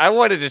 Anyway, I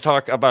wanted to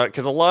talk about,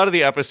 because a lot of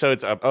the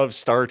episodes of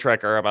Star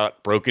Trek are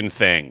about broken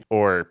thing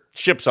or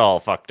ships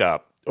all fucked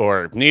up,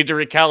 or need to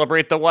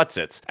recalibrate the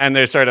whatsits. And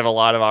there's sort of a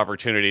lot of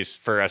opportunities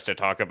for us to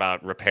talk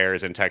about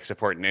repairs and tech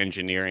support and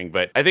engineering.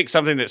 But I think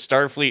something that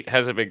Starfleet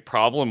has a big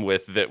problem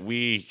with that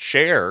we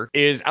share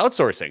is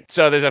outsourcing.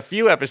 So there's a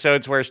few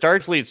episodes where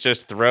Starfleets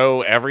just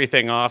throw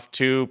everything off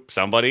to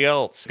somebody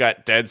else.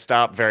 Got dead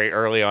stop very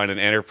early on in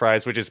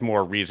Enterprise, which is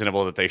more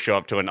reasonable that they show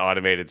up to an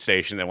automated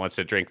station that wants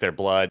to drink their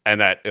blood.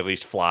 And that at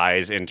least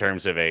flies in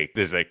terms of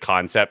there's a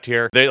concept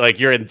here.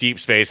 You're in deep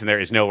space and there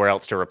is nowhere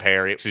else to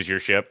repair. This is your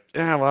ship.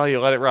 Yeah, well, you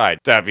let it ride.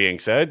 That being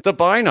said, the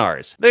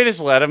Binars, they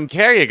just let them,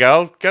 here you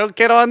go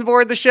get on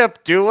board the ship,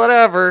 do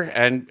whatever.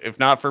 And if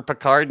not for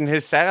Picard and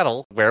his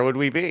saddle, where would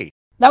we be?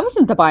 That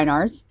wasn't the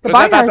Binars.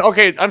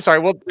 Okay, I'm sorry.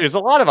 Well, there's a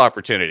lot of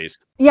opportunities.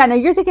 Yeah, no,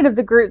 you're thinking of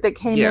the group that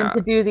came in to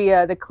do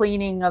the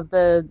cleaning of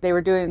they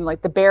were doing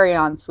like the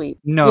Baryon sweep.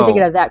 No, you're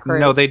thinking of that crew.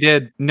 No, they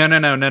did.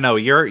 No.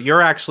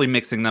 You're actually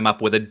mixing them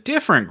up with a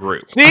different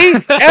group. See,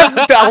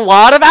 a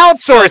lot of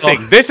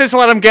outsourcing. This is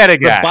what I'm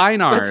getting at. The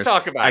Binars. Let's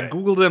talk about it. I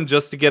googled them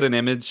just to get an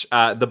image.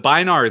 The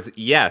Binars,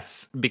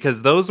 yes,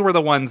 because those were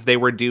the ones they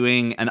were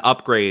doing an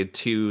upgrade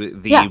to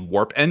the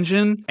warp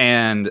engine,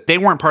 and they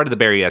weren't part of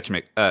the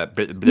baryonymic.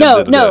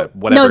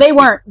 No, they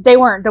weren't. They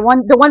weren't. The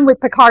one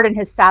with Picard and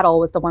his saddle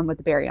was the one with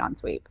the Baryon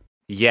sweep.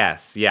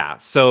 Yes, yeah.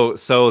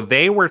 So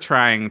they were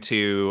trying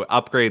to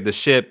upgrade the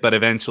ship, but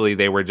eventually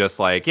they were just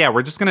like, yeah,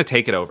 we're just going to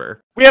take it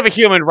over. We have a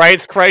human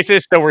rights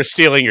crisis, so we're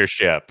stealing your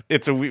ship.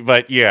 It's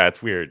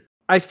weird.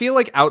 I feel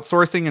like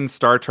outsourcing in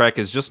Star Trek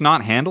is just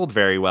not handled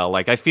very well.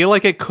 Like, I feel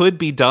like it could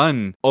be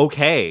done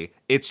okay.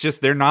 It's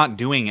just they're not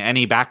doing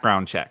any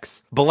background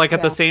checks. But like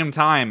at the same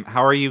time,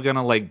 how are you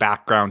gonna like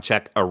background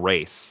check a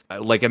race,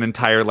 like an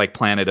entire like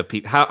planet of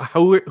people?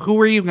 Who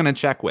are you gonna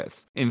check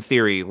with? In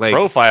theory, like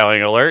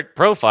profiling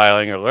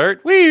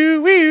alert.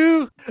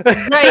 Wee-oo.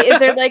 Right? Is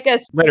there like a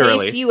space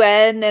Literally.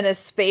 UN and a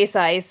space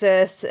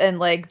ISIS, and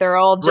like they're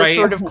all just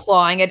sort of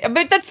clawing it?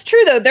 But that's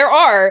true though. There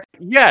are.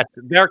 Yes,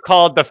 they're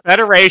called the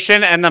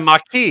Federation and the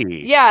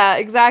Maquis. Yeah,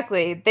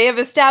 exactly. They have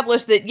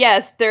established that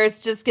yes, there's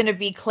just going to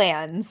be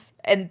clans.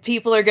 And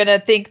people are going to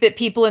think that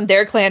people in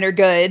their clan are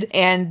good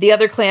and the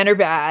other clan are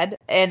bad.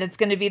 And it's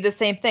going to be the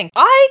same thing.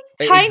 I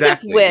kind of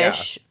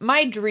wish,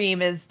 my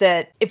dream is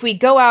that if we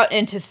go out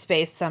into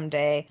space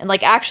someday and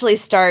like actually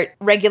start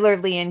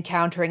regularly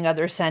encountering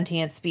other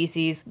sentient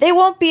species, they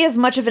won't be as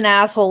much of an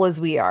asshole as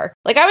we are.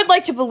 Like, I would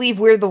like to believe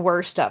we're the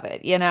worst of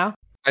it, you know?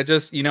 I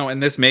just,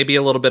 and this may be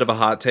a little bit of a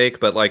hot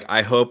take, but like,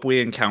 I hope we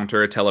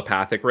encounter a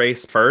telepathic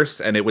race first,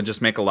 and it would just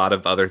make a lot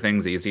of other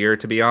things easier,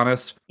 to be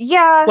honest.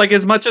 Yeah. Like,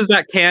 as much as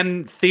that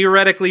can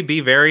theoretically be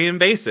very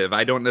invasive,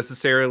 I don't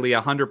necessarily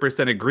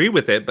 100% agree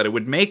with it, but it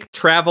would make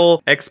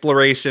travel,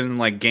 exploration,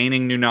 like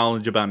gaining new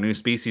knowledge about new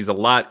species a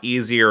lot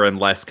easier and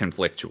less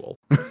conflictual.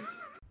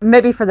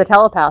 Maybe for the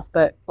telepath,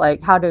 but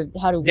like, how do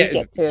we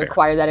get to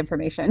acquire that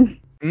information?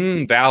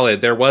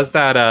 Valid. There was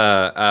that,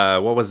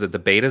 what was it? The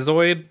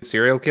Betazoid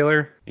serial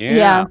killer?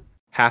 Yeah.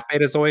 Half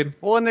Betazoid.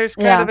 Well, and there's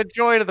kind of a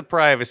joy to the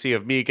privacy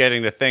of me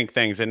getting to think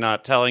things and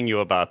not telling you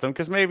about them,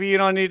 because maybe you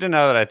don't need to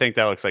know that I think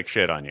that looks like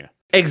shit on you.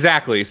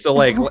 Exactly. So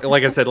like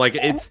I said, like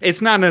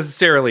it's not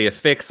necessarily a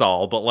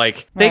fix-all, but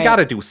like they got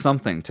to do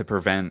something to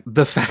prevent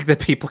the fact that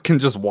people can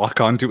just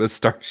walk onto a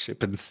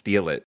starship and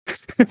steal it.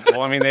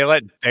 Well, I mean, they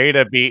let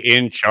Data be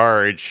in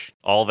charge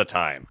all the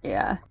time.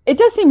 Yeah, it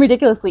does seem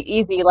ridiculously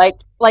easy. Like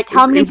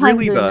how many times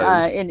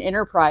really in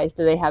Enterprise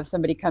do they have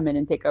somebody come in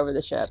and take over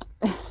the ship?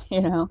 I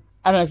don't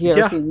know if you've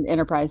ever seen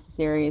Enterprise the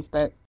series,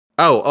 but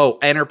oh,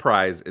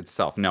 Enterprise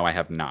itself. No, I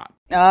have not.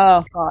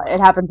 Oh, God, it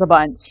happens a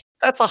bunch.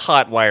 That's a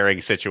hot wiring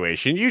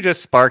situation. You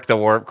just spark the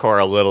warp core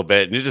a little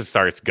bit and it just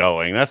starts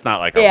going. That's not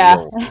like Yeah.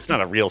 it's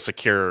not a real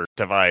secure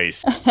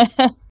device. Yeah,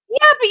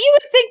 but you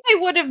would think they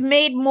would have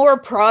made more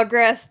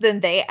progress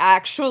than they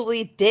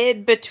actually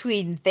did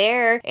between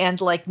there and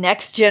like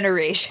next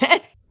generation.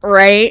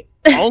 Right?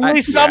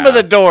 Only some of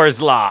the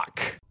doors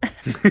lock.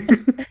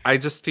 I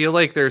just feel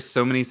like there's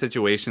so many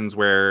situations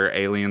where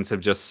aliens have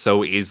just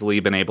so easily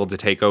been able to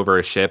take over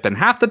a ship, and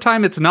half the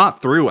time it's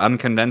not through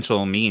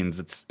unconventional means.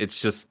 It's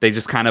just they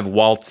just kind of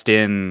waltzed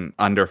in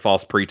under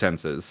false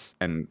pretenses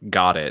and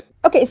got it.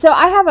 Okay, so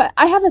I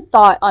have a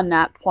thought on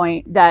that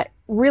point that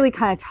really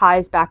kind of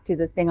ties back to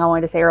the thing I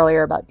wanted to say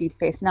earlier about Deep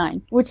Space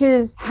Nine, which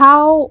is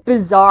how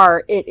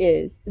bizarre it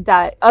is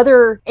that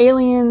other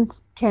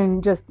aliens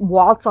can just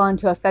waltz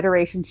onto a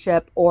Federation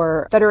ship,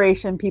 or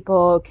Federation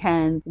people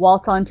can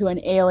waltz onto an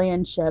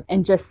alien ship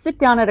and just sit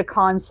down at a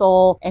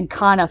console and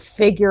kind of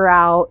figure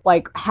out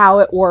like how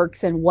it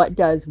works and what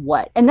does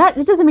what. And that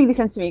it doesn't make any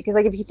sense to me, because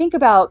like if you think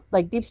about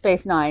like Deep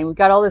Space Nine, we've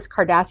got all this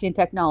Cardassian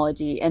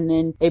technology, and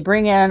then they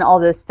bring in all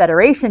this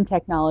Federation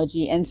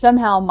technology, and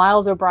somehow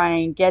Miles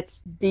O'Brien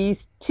gets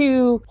these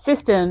two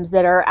systems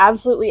that are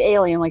absolutely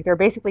alien, like they're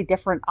basically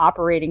different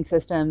operating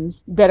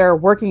systems that are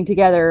working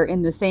together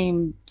in the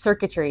same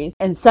circuitry,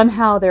 and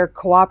somehow they're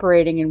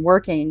cooperating and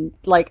working.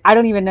 Like I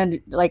don't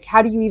even like,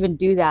 how do you even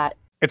do that?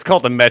 It's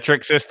called the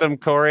metric system,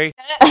 Corey.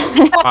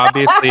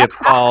 Obviously, it's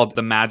called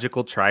the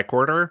magical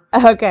tricorder.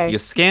 Okay. You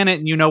scan it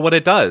and you know what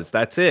it does.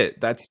 That's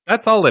it.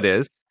 That's all it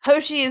is.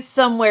 Hoshi is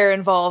somewhere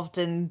involved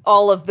in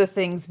all of the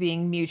things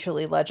being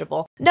mutually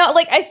legible. No,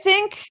 like, I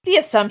think the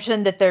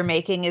assumption that they're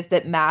making is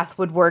that math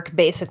would work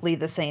basically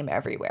the same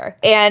everywhere.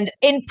 And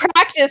in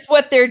practice,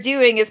 what they're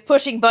doing is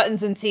pushing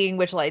buttons and seeing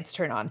which lights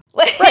turn on.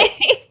 Right.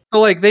 So,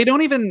 like, they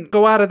don't even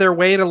go out of their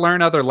way to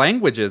learn other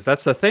languages.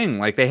 That's the thing.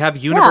 Like, they have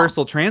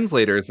universal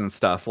translators and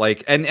stuff.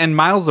 Like, and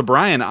Miles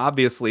O'Brien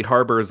obviously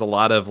harbors a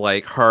lot of,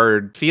 like,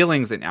 hard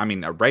feelings. And I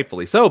mean,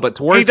 rightfully so, but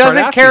towards he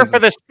doesn't care Cardassians- for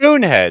the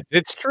spoonheads.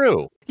 It's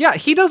true. Yeah,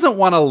 he doesn't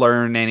want to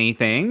learn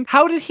anything.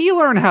 How did he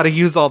learn how to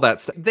use all that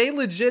stuff? They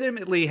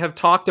legitimately have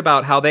talked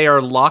about how they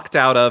are locked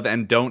out of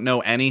and don't know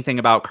anything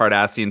about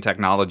Cardassian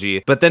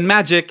technology. But then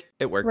magic,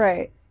 it works.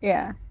 Right.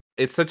 Yeah.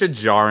 It's such a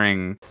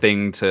jarring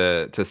thing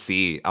to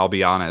see, I'll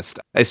be honest,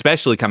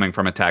 especially coming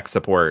from a tech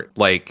support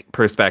like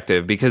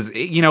perspective, because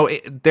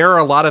there are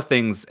a lot of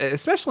things,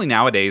 especially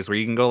nowadays, where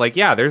you can go like,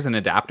 yeah, there's an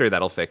adapter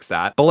that'll fix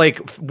that. But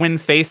like when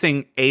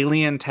facing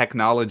alien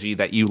technology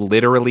that you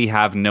literally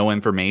have no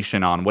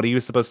information on, what are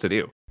you supposed to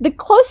do? The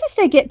closest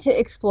they get to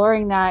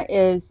exploring that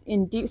is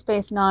in Deep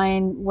Space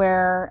Nine,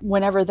 where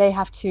whenever they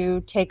have to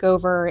take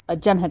over a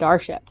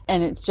Jem'Hadar ship,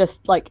 and it's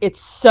just like,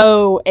 it's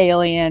so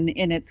alien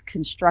in its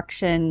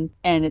construction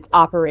and its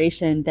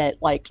operation that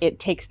like it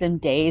takes them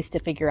days to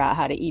figure out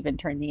how to even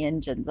turn the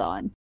engines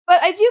on. But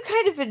I do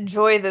kind of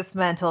enjoy this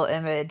mental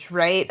image,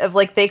 right? Of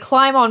like they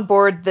climb on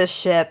board this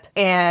ship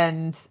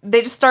and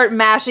they just start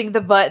mashing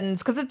the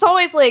buttons, because it's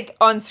always like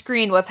on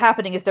screen what's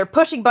happening is they're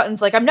pushing buttons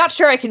like, I'm not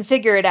sure I can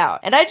figure it out.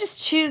 And I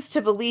just choose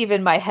to believe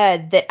in my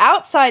head that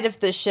outside of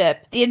the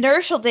ship, the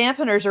inertial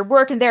dampeners are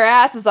working their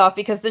asses off,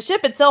 because the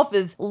ship itself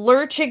is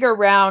lurching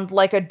around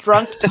like a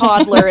drunk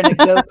toddler in a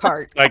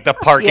go-kart. Like the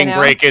parking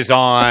brake is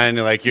on,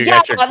 like you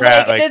got your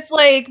it's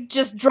like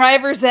just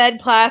driver's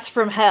ed class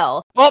from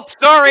hell. Oh,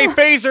 sorry,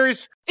 phasers.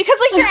 Because,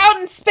 like, you're out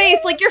in space,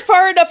 like, you're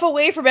far enough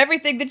away from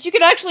everything that you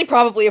can actually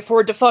probably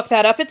afford to fuck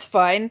that up. It's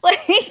fine.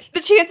 Like,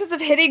 the chances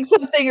of hitting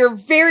something are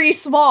very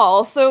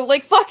small, so,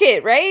 like, fuck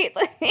it, right?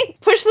 Like,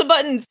 push the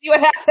buttons, see what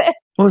happens.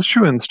 Well, it's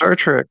true in Star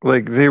Trek.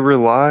 Like, they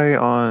rely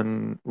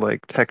on,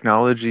 like,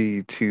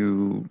 technology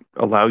to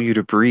allow you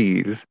to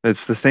breathe.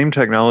 It's the same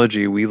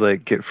technology we,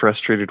 like, get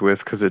frustrated with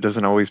because it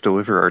doesn't always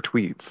deliver our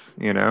tweets,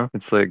 you know?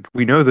 It's like,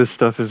 we know this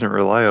stuff isn't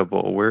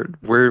reliable.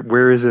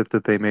 Where is it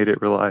that they made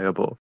it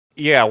reliable?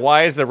 Yeah,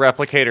 why is the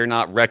replicator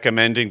not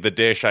recommending the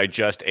dish I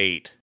just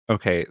ate?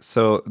 Okay,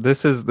 so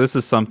this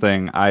is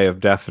something I have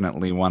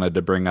definitely wanted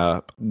to bring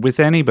up. With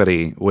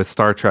anybody with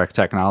Star Trek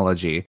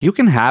technology, you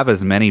can have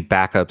as many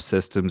backup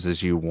systems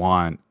as you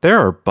want. There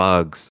are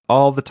bugs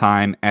all the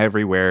time,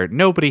 everywhere.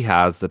 Nobody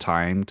has the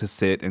time to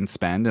sit and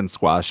spend and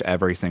squash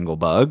every single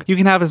bug. You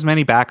can have as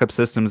many backup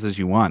systems as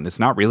you want. It's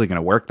not really going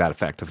to work that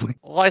effectively.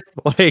 Well,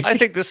 I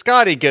think the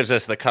Scotty gives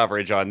us the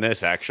coverage on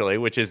this, actually,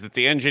 which is that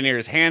the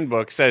engineer's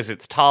handbook says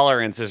its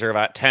tolerances are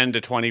about 10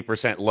 to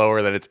 20%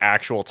 lower than its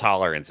actual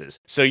tolerances.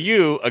 So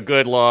you, a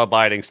good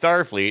law-abiding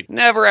Starfleet,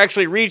 never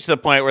actually reached the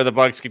point where the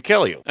bugs could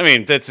kill you. I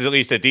mean, that's at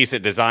least a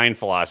decent design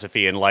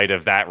philosophy in light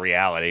of that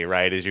reality,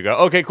 right? As you go,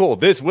 okay, cool,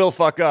 this will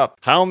fuck up.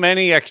 How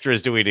many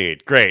extras do we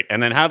need? Great.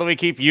 And then how do we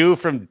keep you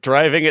from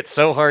driving it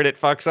so hard it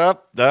fucks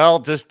up? They'll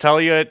just tell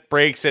you it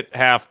breaks at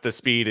half the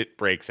speed it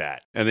breaks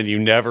at. And then you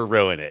never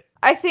ruin it.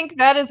 I think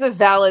that is a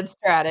valid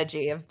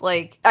strategy of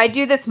like, I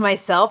do this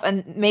myself,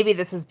 and maybe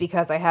this is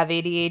because I have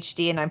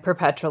ADHD and I'm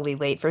perpetually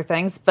late for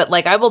things, but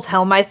like I will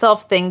tell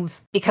myself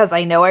things because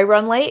I know I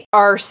run late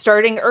are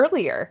starting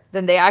earlier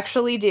than they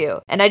actually do.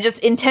 And I just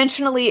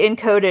intentionally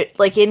encode it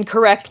like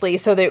incorrectly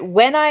so that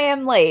when I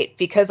am late,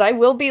 because I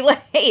will be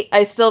late,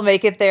 I still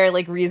make it there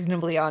like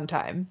reasonably on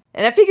time.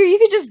 And I figure you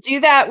could just do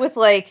that with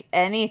like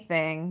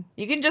anything.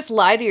 You can just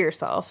lie to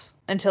yourself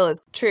until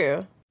it's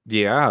true.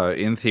 Yeah,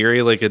 in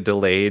theory, like a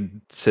delayed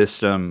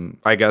system,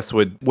 I guess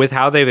with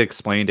how they've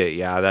explained it,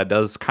 yeah, that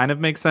does kind of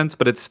make sense.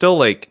 But it's still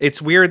like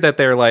it's weird that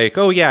they're like,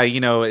 oh yeah,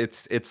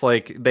 it's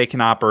like they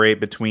can operate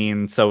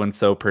between so and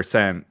so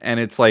 %, and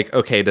it's like,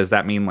 okay, does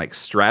that mean like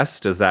stress?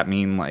 Does that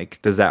mean like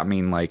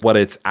what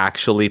it's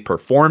actually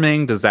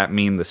performing? Does that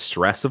mean the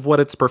stress of what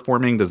it's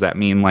performing? Does that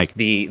mean like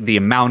the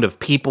amount of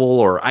people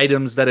or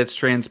items that it's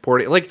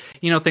transporting? Like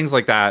things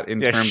like that.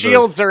 In terms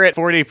shields of, are at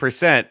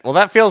 40%. Well,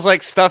 that feels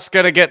like stuff's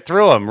gonna get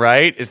through them.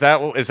 Right? Is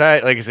that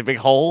like, is it big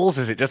holes?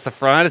 Is it just the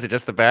front? Is it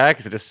just the back?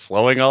 Is it just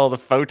slowing all the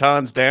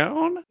photons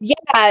down? Yeah.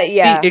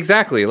 See,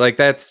 exactly. Like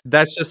that's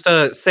just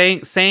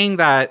saying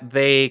that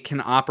they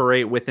can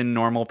operate within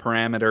normal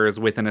parameters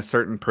within a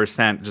certain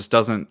 % just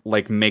doesn't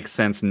like make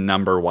sense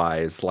number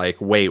wise.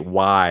 Like, wait,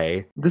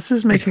 why? This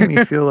is making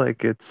me feel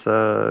like it's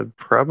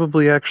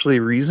probably actually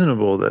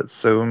reasonable that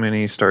so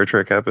many Star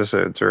Trek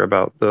episodes are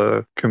about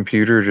the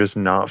computer just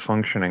not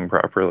functioning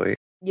properly.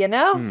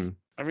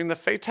 I mean, the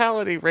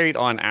fatality rate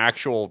on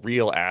actual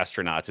real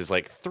astronauts is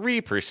like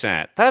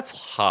 3%. That's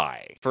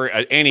high for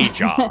any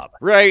job,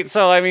 right?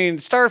 So, I mean,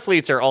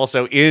 Starfleets are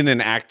also in an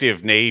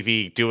active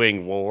Navy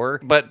doing war,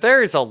 but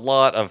there's a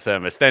lot of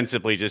them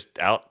ostensibly just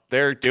out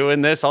there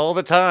doing this all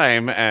the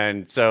time.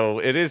 And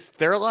so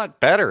they're a lot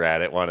better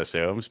at it, one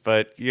assumes.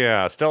 But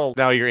yeah, still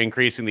now you're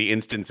increasing the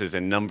instances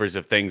and numbers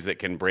of things that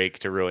can break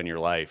to ruin your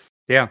life.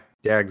 Yeah,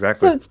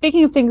 exactly. So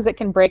speaking of things that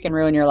can break and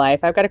ruin your life,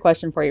 I've got a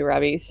question for you,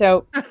 Robby.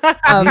 So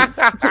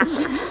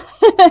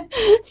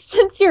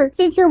since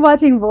you're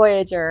watching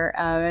Voyager,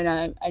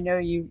 and I know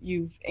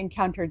you've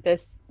encountered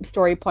this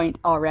story point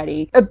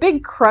already, a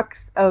big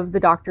crux of the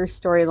Doctor's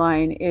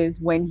storyline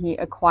is when he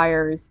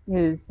acquires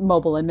his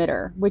mobile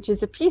emitter, which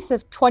is a piece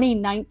of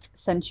 29th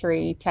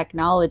century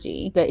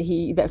technology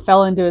that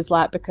fell into his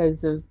lap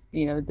because of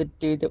the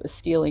dude that was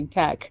stealing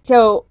tech.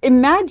 So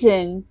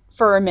imagine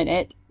for a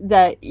minute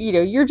that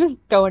you're just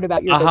going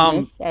about your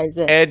business as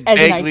Ed an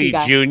Begley IT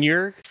guy.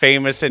 Jr.,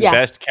 famous and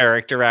best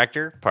character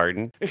actor.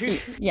 Pardon.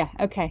 Yeah.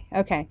 Okay.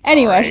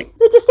 Anyway,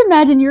 just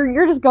imagine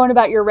you're just going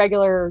about your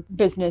regular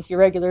business, your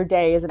regular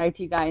day as an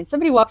IT guy, and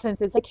somebody walks in and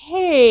says like,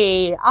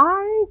 "Hey,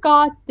 I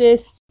got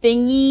this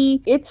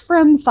thingy. It's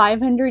from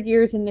 500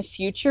 years in the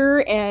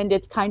future, and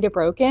it's kind of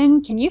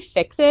broken. Can you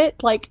fix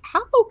it?" Like,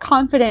 how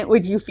confident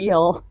would you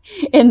feel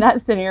in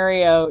that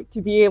scenario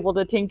to be able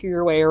to tinker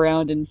your way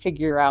around and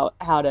figure out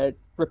how to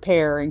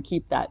repair and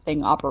keep that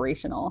thing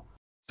operational?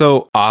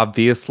 So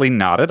obviously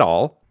not at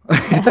all.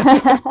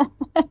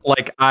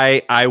 Like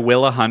I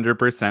will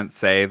 100%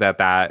 say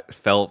that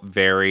felt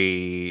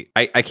very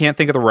I can't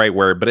think of the right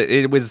word, but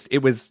it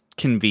was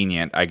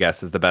convenient, I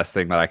guess, is the best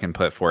thing that I can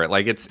put for it.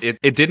 Like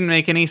it didn't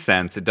make any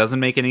sense. It doesn't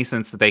make any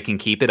sense that they can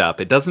keep it up.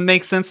 It doesn't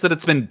make sense that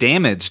it's been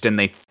damaged and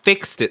they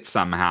fixed it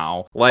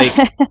somehow. Like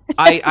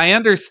I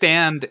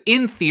understand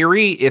in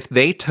theory if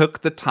they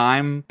took the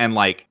time and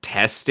like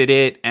tested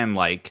it and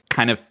like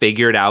kind of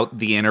figured out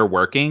the inner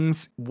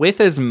workings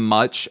with as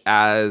much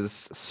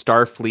as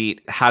Starfleet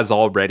has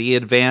already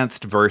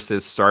advanced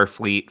versus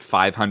Starfleet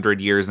 500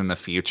 years in the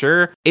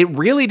future, it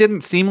really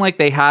didn't seem like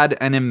they had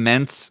an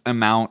immense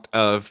amount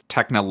of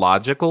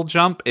technological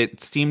jump. It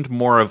seemed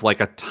more of like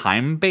a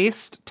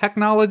time-based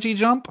technology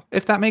jump,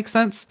 if that makes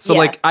sense. So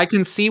like I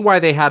can see why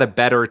they had a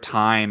better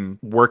time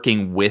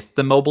working with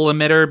the mobile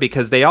emitter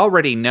because they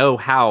already know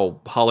how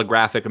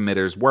holographic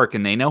emitters work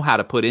and they know how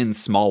to put in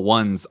small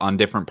ones on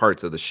different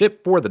parts of the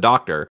ship for the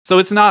Doctor. So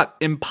it's not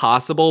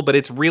impossible, but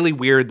it's really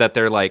weird that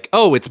they're like,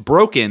 oh, it's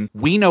broken.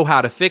 We know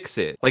how to fix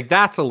it. Like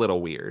that's a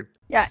little weird.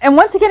 Yeah, and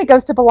once again, it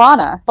goes to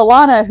B'Elanna.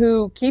 B'Elanna,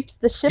 who keeps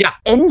the ship's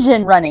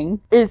engine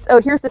running, is, oh,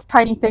 here's this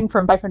tiny thing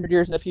from 500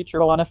 years in the future.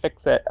 B'Elanna,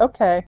 fix it.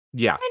 Okay.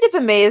 Yeah. Kind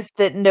of amazed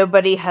that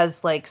nobody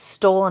has like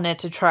stolen it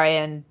to try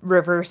and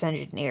reverse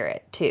engineer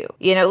it too.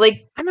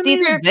 Like I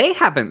mean, they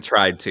haven't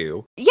tried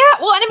to. Yeah,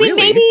 well, and I mean,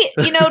 really?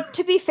 maybe,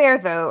 to be fair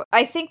though,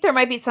 I think there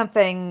might be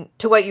something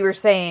to what you were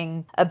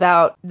saying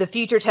about the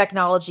future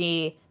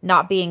technology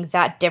not being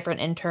that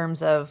different in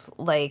terms of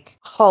like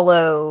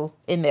hollow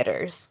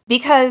emitters.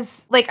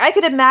 Because like I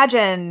could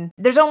imagine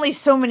there's only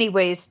so many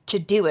ways to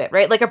do it,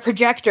 right? Like a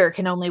projector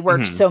can only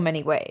work so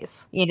many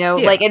ways,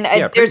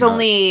 there's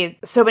only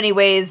so many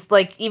ways is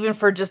like even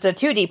for just a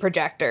 2D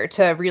projector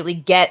to really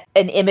get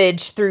an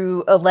image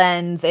through a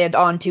lens and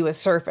onto a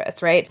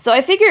surface, right? So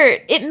I figure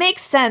it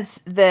makes sense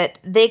that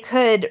they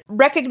could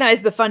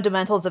recognize the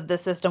fundamentals of the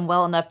system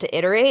well enough to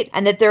iterate,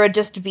 and that there would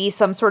just be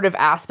some sort of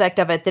aspect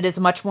of it that is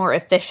much more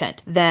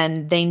efficient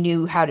than they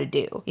knew how to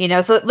do. You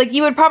know, so like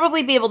you would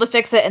probably be able to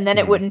fix it and then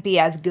it wouldn't be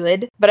as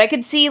good. But I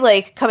could see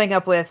like coming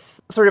up with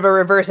sort of a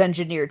reverse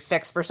engineered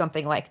fix for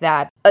something like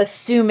that,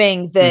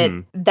 assuming that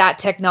that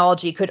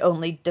technology could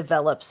only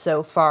develop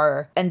so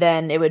far, and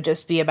then it would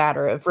just be a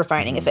matter of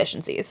refining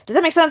efficiencies. Does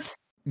that make sense?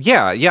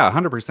 Yeah,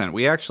 100%.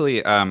 We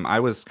actually, I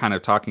was kind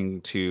of talking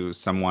to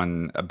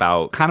someone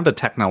about kind of a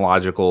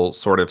technological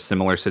sort of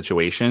similar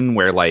situation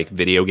where like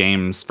video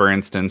games, for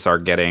instance, are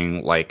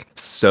getting like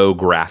so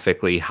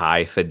graphically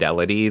high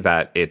fidelity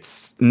that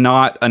it's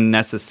not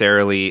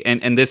unnecessarily,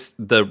 and this,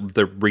 the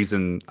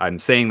reason I'm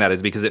saying that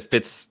is because it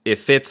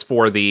fits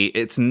for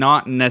it's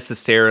not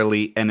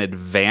necessarily an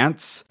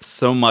advance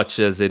so much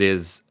as it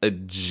is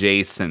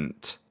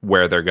adjacent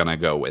where they're going to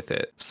go with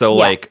it. So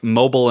like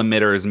mobile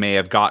emitters may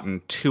have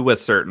gotten to a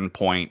certain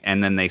point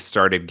and then they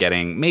started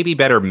getting maybe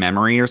better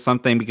memory or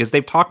something, because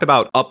they've talked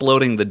about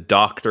uploading the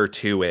doctor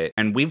to it.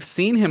 And we've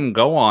seen him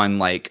go on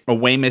like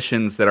away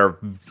missions that are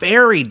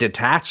very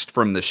detached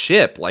from the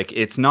ship. Like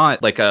it's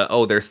not like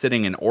they're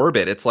sitting in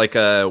orbit. It's like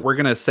we're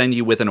going to send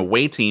you with an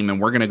away team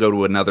and we're going to go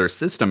to another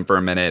system for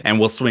a minute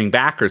and we'll swing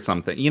back or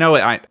something.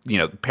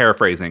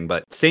 Paraphrasing,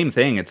 but same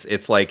thing.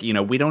 It's like,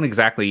 we don't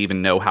exactly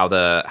even know how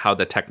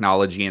the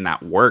technology in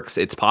that works.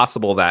 It's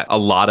possible that a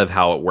lot of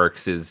how it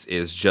works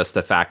is just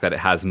the fact that it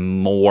has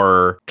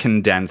more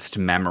condensed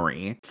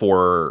memory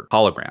for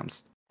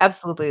holograms.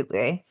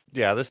 Absolutely.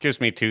 Yeah, this gives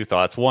me two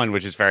thoughts. One,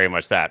 which is very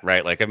much that,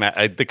 right? Like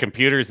the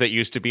computers that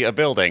used to be a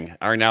building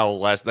are now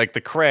less, like the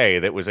Cray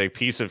that was a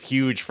piece of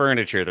huge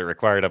furniture that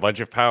required a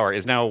bunch of power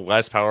is now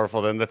less powerful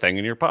than the thing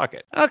in your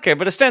pocket. Okay,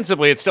 but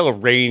ostensibly it's still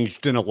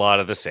arranged in a lot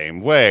of the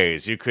same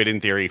ways. You could,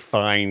 in theory,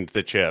 find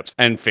the chips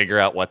and figure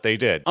out what they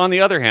did. On the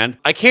other hand,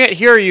 I can't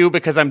hear you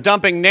because I'm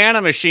dumping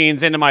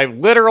nanomachines into my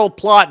literal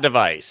plot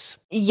device.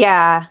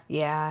 Yeah.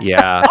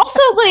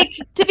 Also, like,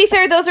 to be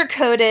fair, those are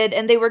coded,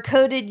 and they were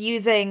coded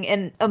using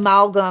an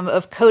amalgam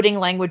of coding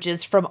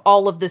languages from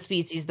all of the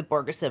species the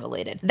Borg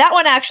assimilated. That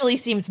one actually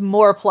seems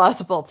more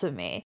plausible to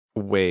me.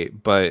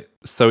 Wait, but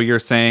so you're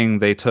saying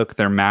they took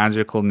their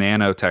magical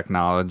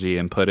nanotechnology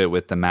and put it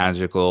with the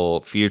magical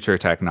future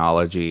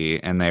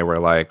technology, and they were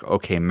like,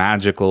 okay,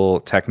 magical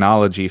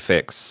technology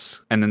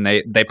fix. And then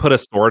they put a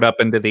sword up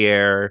into the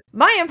air.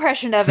 My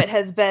impression of it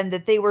has been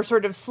that they were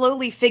sort of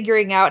slowly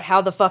figuring out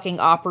how the fucking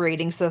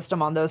operating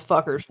system on those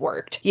fuckers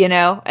worked,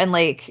 and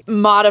like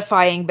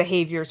modifying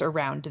behaviors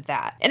around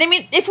that. And I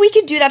mean, if we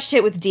could do that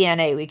shit with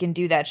DNA, we can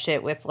do that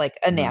shit with like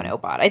a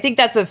nanobot. I think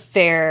that's a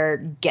fair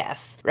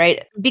guess,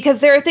 right? Because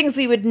there are things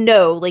we would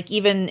know, like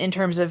even in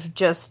terms of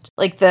just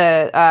like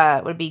the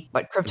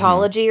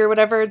cryptology or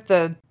whatever,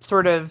 the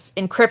sort of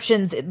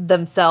encryptions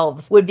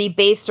themselves would be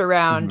based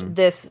around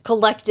this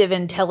collective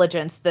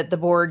intelligence that the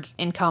Borg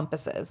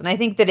encompasses. And I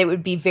think that it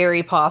would be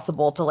very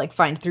possible to like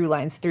find through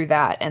lines through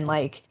that. And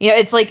like,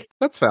 it's like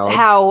that's valid.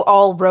 How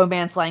all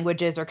romance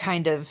languages are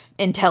kind of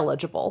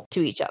intelligible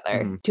to each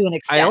other to an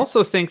extent. I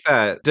also think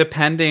that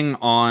depending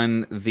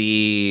on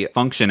the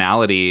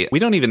functionality, we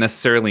don't even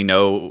necessarily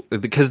know,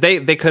 because they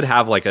could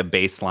have like a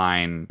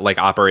baseline like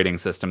operating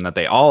system that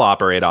they all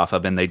operate off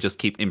of, and they just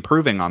keep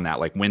improving on that,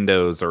 like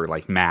Windows or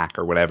like Mac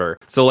or whatever.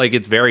 So like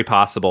it's very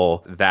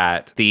possible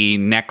that the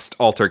next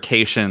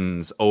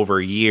altercations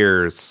over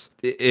years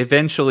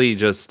eventually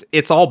just,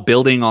 it's all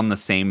building on the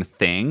same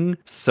thing.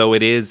 So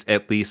it is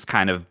at least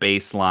kind of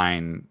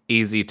baseline,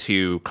 easy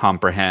to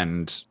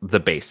comprehend the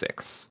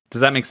basics.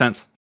 Does that make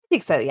sense? I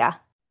think so, yeah.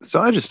 So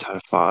I just had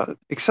a thought.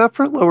 Except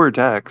for Lower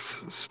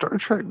Decks, Star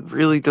Trek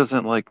really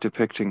doesn't like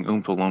depicting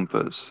Oompa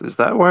Loompas. Is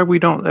that why we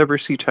don't ever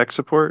see tech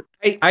support?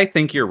 I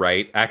think you're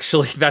right.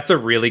 Actually, that's a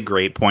really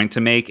great point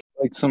to make.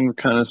 Like some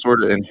kind of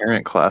sort of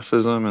inherent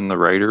classism in the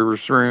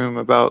writer's room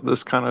about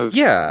this kind of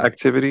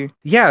activity.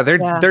 Yeah,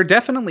 there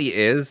definitely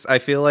is, I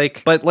feel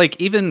like. But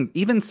like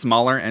even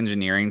smaller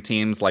engineering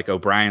teams, like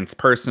O'Brien's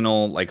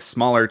personal, like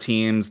smaller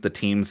teams, the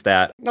teams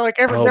that no, like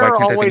there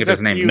are always a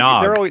few.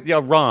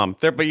 ROM.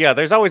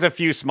 There's always a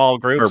few small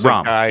groups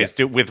of guys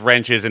with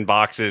wrenches and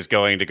boxes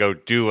going to go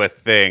do a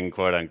thing,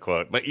 quote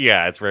unquote. But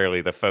yeah, it's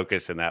rarely the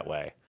focus in that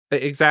way.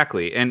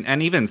 Exactly.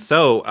 And even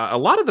so, a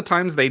lot of the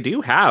times they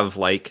do have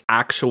like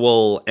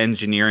actual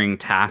engineering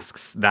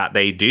tasks that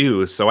they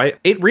do. So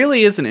it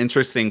really is an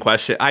interesting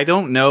question. I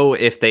don't know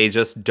if they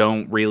just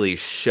don't really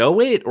show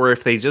it or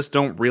if they just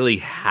don't really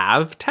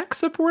have tech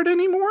support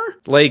anymore.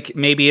 Like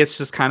maybe it's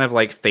just kind of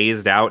like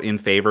phased out in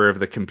favor of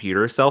the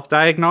computer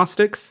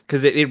self-diagnostics,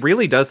 because it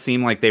really does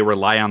seem like they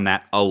rely on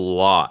that a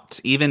lot.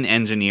 Even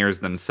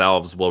engineers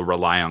themselves will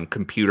rely on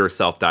computer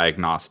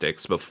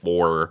self-diagnostics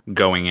before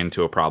going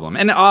into a problem.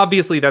 And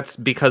obviously that's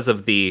because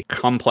of the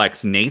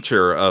complex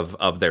nature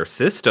of their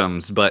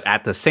systems, but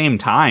at the same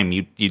time,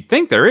 you'd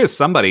think there is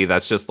somebody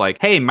that's just like,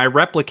 hey, my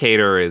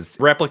replicator is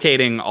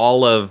replicating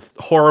all of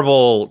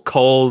horrible,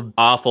 cold,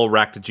 awful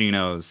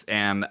Raktaginos,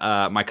 and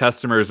my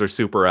customers are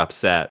super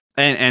upset.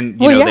 And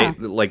you know,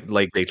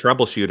 they they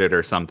troubleshoot it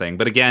or something.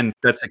 But again,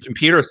 that's a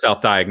computer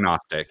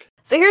self-diagnostic.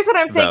 So here's what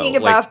I'm thinking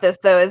about this,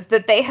 though, is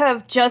that they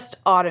have just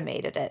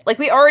automated it. Like,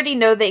 we already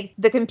know the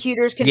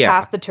computers can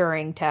pass the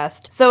Turing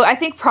test. So I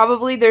think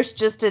probably there's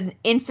just an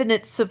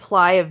infinite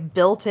supply of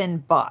built-in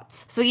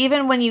bots. So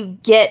even when you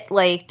get,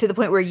 like, to the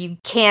point where you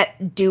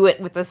can't do it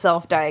with a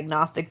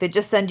self-diagnostic, they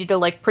just send you to,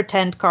 like,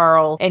 pretend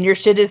Carl, and your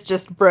shit is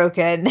just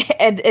broken,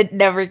 and it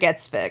never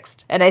gets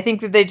fixed. And I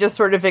think that they just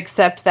sort of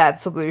accept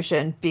that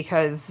solution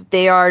because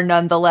they are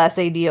nonetheless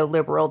a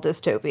neoliberal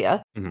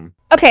dystopia. Mm-hmm.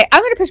 Okay,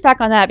 I'm going to push back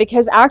on that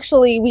because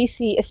actually we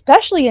see,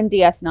 especially in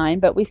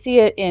DS9, but we see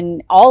it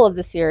in all of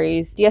the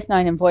series,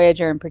 DS9 and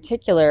Voyager in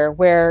particular,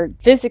 where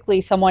physically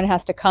someone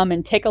has to come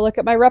and take a look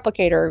at my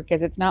replicator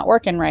because it's not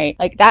working right.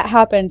 Like, that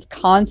happens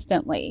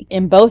constantly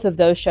in both of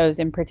those shows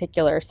in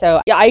particular.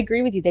 So yeah, I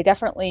agree with you. They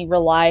definitely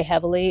rely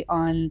heavily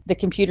on the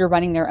computer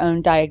running their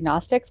own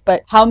diagnostics.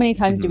 But how many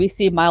times do we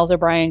see Miles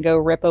O'Brien go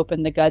rip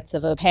open the guts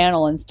of a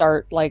panel and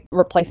start like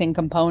replacing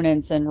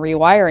components and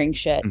rewiring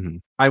shit? Mm-hmm.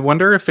 I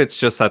wonder if it's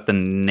just that the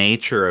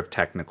nature of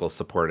technical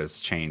support has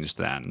changed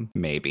then,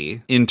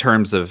 maybe. In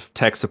terms of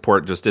tech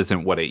support just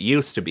isn't what it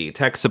used to be.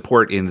 Tech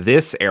support in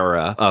this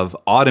era of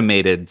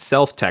automated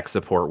self-tech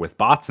support with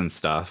bots and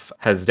stuff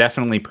has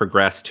definitely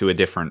progressed to a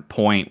different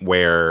point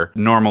where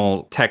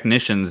normal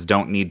technicians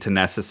don't need to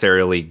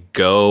necessarily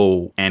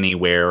go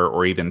anywhere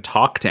or even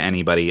talk to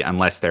anybody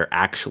unless there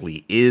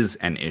actually is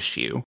an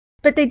issue.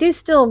 But they do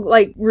still,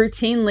 like,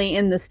 routinely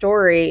in the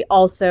story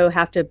also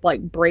have to,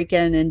 like, break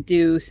in and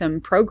do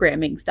some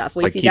programming stuff.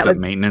 We like see keep that up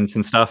with maintenance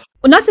and stuff?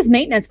 Well, not just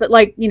maintenance, but,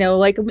 like, you know,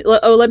 like,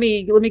 oh, let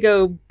me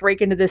go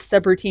break into this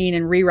subroutine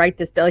and rewrite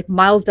this. Like,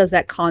 Miles does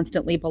that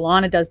constantly.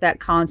 B'Elanna does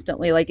that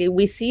constantly. Like,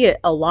 we see it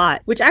a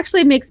lot, which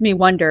actually makes me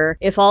wonder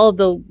if all of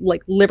the,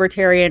 like,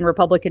 libertarian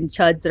Republican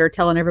chuds that are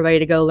telling everybody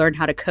to go learn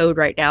how to code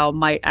right now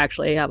might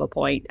actually have a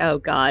point. Oh,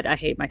 God, I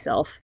hate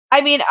myself. I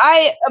mean,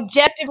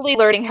 objectively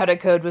learning how to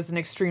code was an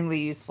extremely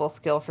useful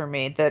skill for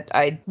me that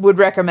I would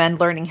recommend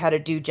learning how to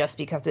do just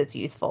because it's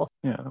useful.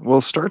 Yeah, well,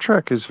 Star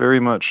Trek is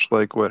very much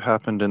like what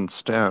happened in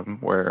STEM,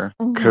 where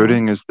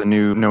coding is the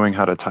new knowing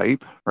how to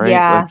type, right?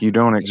 Yeah. Like, you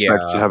don't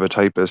expect to have a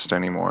typist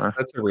anymore.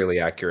 That's a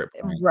really accurate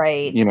point.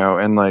 Right. You know,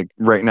 and like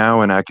right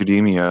now in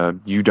academia,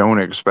 you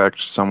don't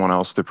expect someone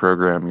else to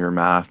program your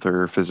math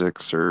or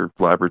physics or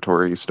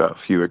laboratory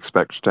stuff. You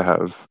expect to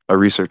have a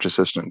research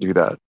assistant do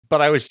that.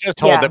 But I was just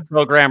told that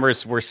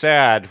programmers were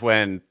sad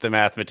when the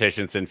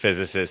mathematicians and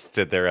physicists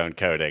did their own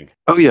coding.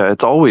 Oh, yeah,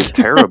 it's always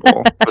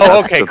terrible. Oh,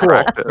 okay,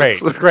 cool.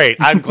 Great.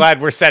 I'm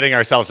glad we're setting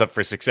ourselves up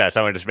for success.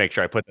 I wanted to just make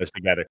sure I put those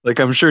together. Like,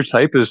 I'm sure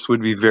typists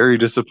would be very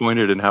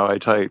disappointed in how I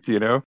type, you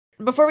know?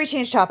 Before we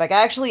change topic,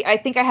 I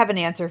think I have an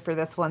answer for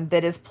this one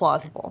that is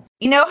plausible.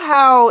 You know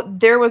how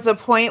there was a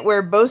point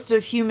where most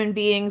of human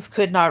beings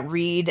could not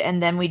read,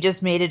 and then we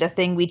just made it a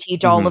thing we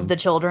teach all of the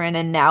children,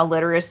 and now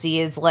literacy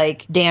is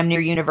like damn near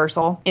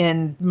universal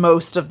in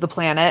most of the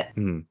planet?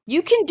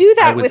 You can do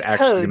that with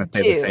code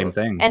too. The same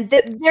thing. And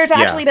there's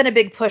actually been a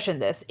big push in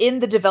this. In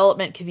the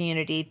development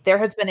community, there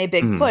has been a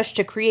big push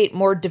to create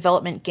more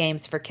development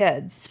games for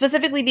kids,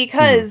 specifically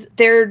because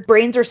their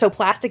brains are so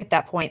plastic at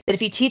that point that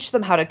if you teach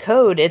them how to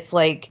code, it's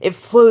like it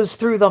flows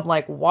through them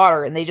like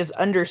water, and they just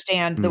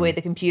understand the way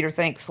the computer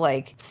thinks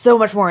like so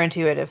much more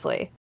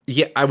intuitively.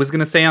 Yeah, I was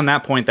going to say on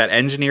that point that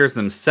engineers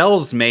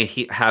themselves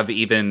may have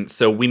even,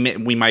 so we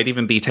might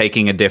even be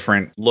taking a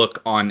different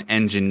look on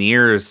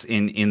engineers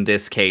in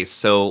this case.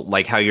 So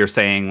like how you're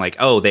saying like,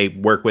 oh, they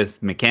work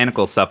with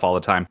mechanical stuff all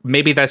the time.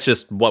 Maybe that's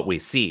just what we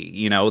see.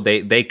 You know,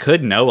 they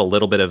could know a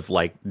little bit of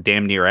like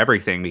damn near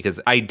everything, because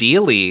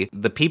ideally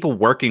the people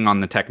working on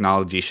the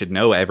technology should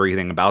know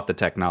everything about the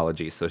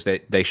technology. So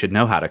they should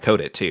know how to code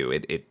it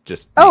too. It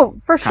just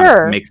for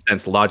sure makes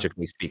sense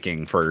logically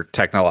speaking for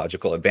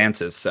technological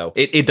advances. So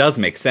it does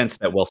make sense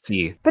that we'll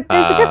see. But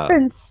there's a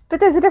difference. But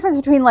there's a difference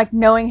between like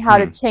knowing how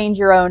to change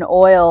your own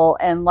oil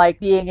and like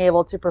being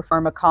able to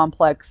perform a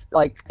complex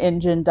like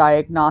engine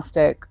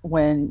diagnostic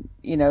when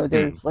you know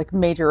there's like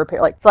major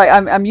repair. Like, so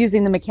I'm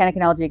using the mechanic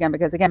analogy again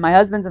because again my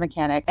husband's a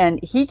mechanic and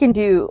he can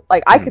do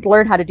like I could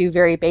learn how to do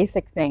very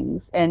basic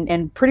things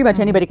and pretty much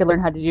anybody could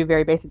learn how to do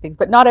very basic things,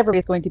 but not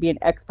everybody's going to be an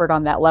expert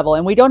on that level,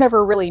 and we don't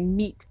ever really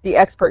meet the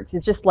experts.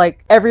 It's just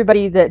like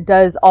everybody that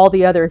does all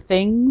the other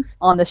things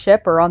on the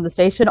ship or on the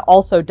station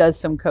also does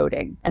some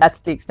coding, and that's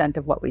the extent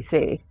of what we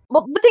see.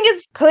 Well, the thing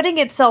is, coding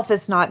itself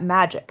is not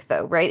magic,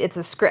 though, right? It's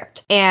a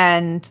script.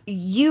 And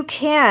you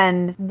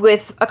can,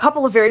 with a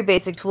couple of very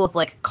basic tools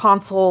like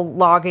console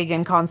logging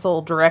and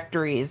console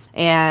directories,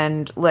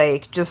 and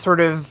like just sort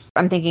of,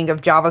 I'm thinking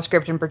of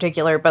JavaScript in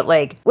particular, but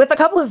like with a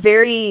couple of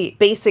very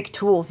basic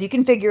tools, you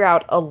can figure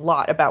out a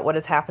lot about what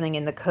is happening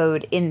in the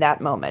code in that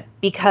moment,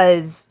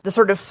 because the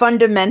sort of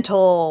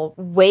fundamental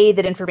way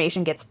that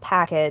information gets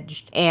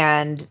packaged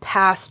and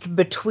passed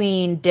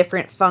between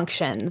different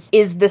functions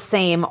is the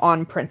same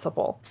on principle.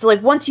 So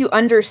like once you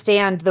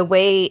understand the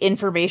way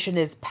information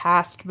is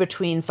passed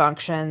between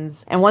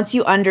functions, and once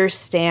you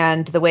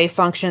understand the way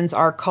functions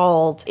are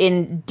called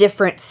in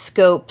different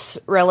scopes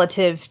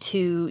relative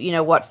to, you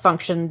know, what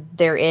function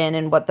they're in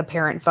and what the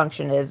parent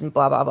function is and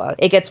blah, blah, blah,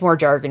 it gets more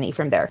jargony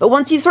from there. But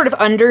once you sort of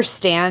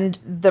understand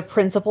the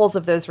principles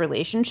of those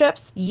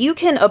relationships, you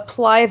can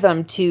apply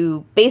them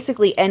to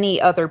basically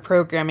any other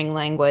programming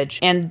language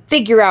and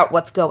figure out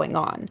what's going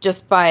on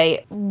just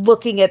by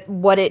looking at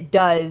what it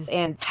does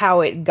and how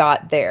it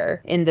got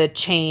there in the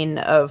chain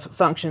of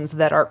functions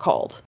that are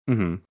called.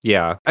 Mm-hmm.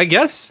 Yeah. I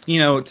guess, you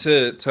know,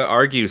 to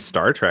argue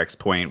Star Trek's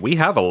point, we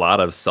have a lot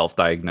of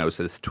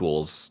self-diagnosis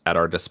tools at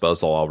our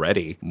disposal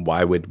already.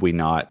 Why would we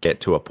not get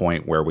to a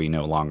point where we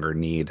no longer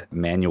need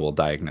manual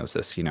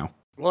diagnosis, you know?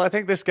 Well, I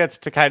think this gets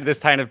to this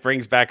kind of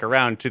brings back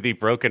around to the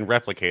broken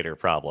replicator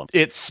problem.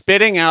 It's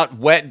spitting out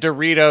wet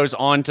Doritos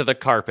onto the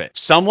carpet.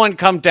 Someone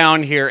come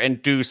down here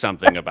and do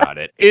something about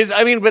it.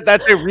 But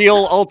that's a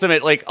real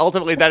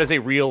ultimately that is a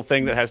real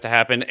thing that has to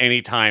happen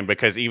anytime,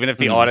 because even if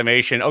the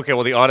automation,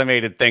 the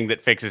automated thing that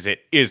fixes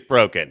it is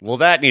broken. Well,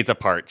 that needs a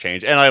part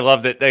change. And I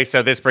love that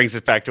so this brings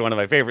us back to one of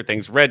my favorite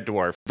things, Red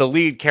Dwarf. The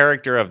lead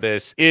character of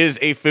this is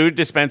a food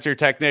dispenser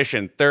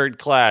technician, 3rd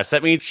class.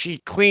 That means she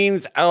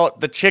cleans out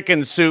the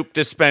chicken soup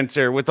dispenser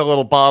with a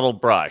little bottle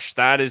brush.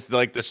 That is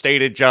like the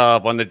stated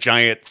job on the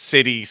giant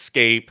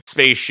cityscape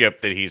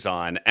spaceship that he's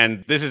on.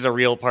 And this is a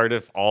real part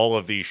of all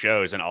of these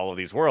shows and all of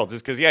these worlds,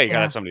 is because, you gotta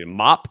have somebody to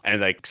mop, and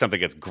like something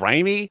gets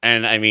grimy.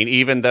 And I mean,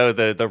 even though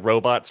the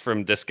robots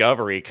from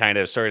Discovery kind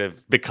of sort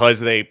of, because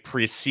they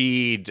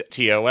precede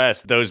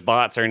TOS, those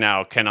bots are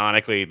now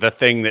canonically the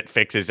thing that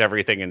fixes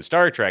everything in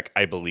Star Trek,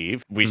 I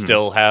believe. We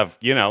still have,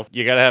 you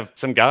gotta have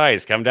some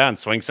guys come down,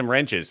 swing some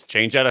wrenches,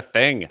 change out a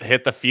thing,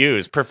 hit the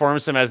fuse, perform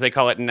some, as they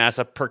call it in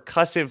NASA,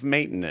 percussive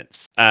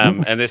maintenance.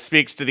 And this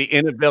speaks to the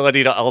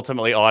inability to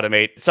ultimately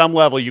automate. At some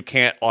level, you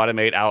can't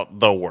automate out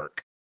the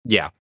work.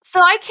 Yeah. So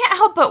I can't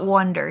help but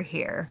wonder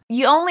here.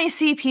 You only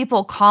see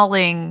people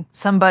calling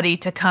somebody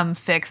to come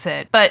fix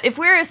it. But if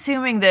we're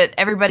assuming that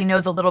everybody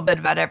knows a little bit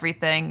about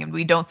everything and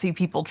we don't see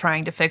people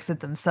trying to fix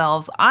it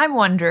themselves, I'm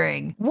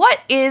wondering,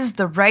 what is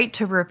the right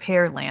to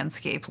repair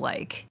landscape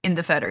like in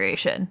the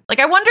Federation? Like,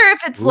 I wonder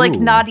if it's like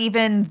not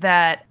even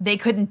that they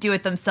couldn't do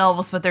it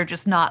themselves, but they're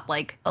just not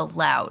like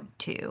allowed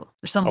to.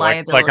 There's some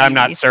liability. Like I'm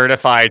not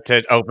certified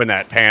to open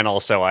that panel,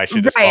 so I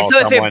should just call so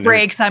if someone it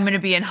breaks, I'm going to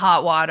be in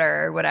hot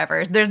water or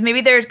whatever.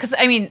 Because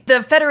I mean,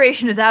 the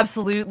Federation is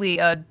absolutely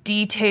a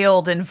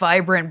detailed and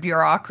vibrant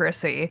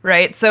bureaucracy,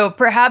 right? So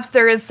perhaps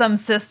there is some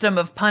system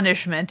of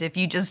punishment if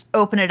you just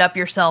open it up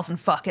yourself and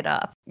fuck it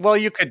up. Well,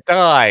 you could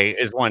die,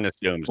 is one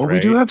assumes, Well, right? we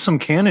do have some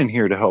canon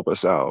here to help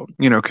us out.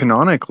 You know,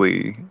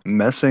 canonically,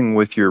 messing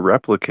with your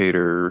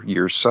replicator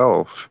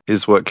yourself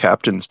is what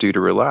captains do to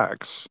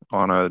relax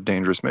on a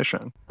dangerous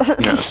mission.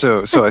 You know,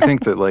 so I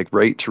think that, like,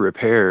 right to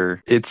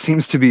repair, it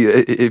seems to be,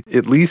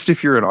 at least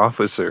if you're an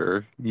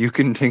officer, you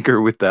can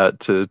tinker with that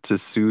to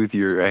soothe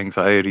your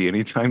anxiety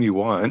anytime you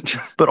want.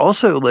 But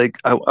also, like,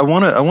 I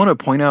want to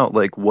point out,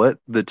 like, what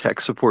the tech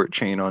support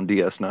chain on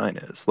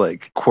DS9 is.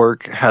 Like,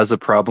 Quark has a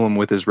problem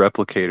with his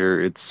replicator.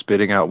 It's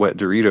spitting out wet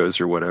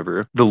Doritos or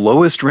whatever. The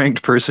lowest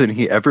ranked person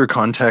he ever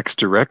contacts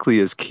directly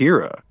is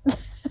Kira.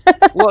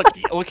 Well,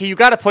 okay, you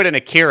got to put in a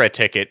Kira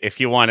ticket if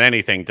you want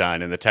anything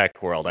done in the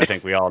tech world. I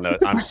think we all know.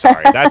 I'm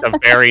sorry. That's a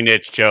very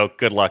niche joke.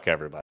 Good luck,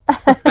 everybody.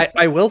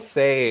 I will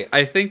say,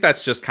 I think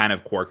that's just kind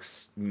of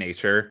Quark's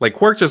nature. Like,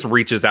 Quark just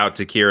reaches out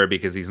to Kira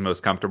because he's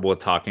most comfortable with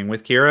talking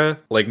with Kira,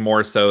 like,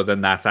 more so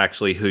than that's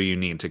actually who you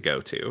need to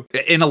go to.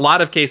 In a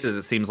lot of cases,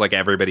 it seems like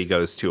everybody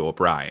goes to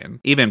O'Brien.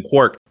 Even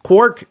Quark,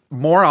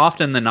 more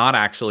often than not,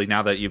 actually,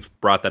 now that you've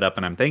brought that up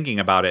and I'm thinking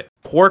about it,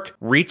 Quark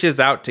reaches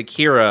out to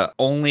Kira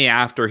only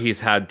after he's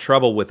had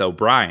trouble with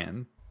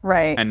O'Brien.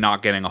 Right. And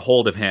not getting a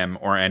hold of him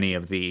or any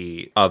of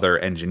the other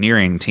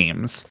engineering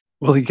teams.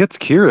 Well, he gets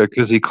Kira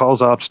because he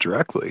calls ops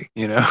directly,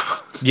 you know?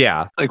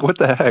 Yeah. Like, what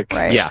the heck?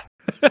 Right. Yeah.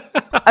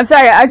 I'm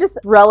sorry, I'm just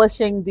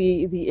relishing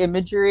the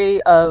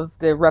imagery of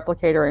the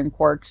replicator and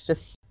Quarks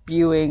just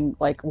spewing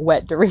like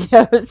wet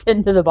Doritos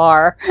into the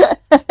bar.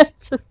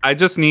 I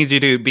just need you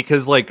to,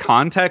 because like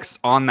context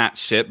on that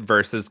ship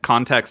versus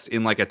context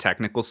in like a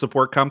technical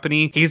support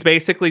company, he's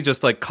basically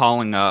just like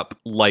calling up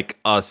like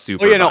a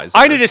supervisor.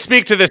 Well, I need to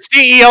speak to the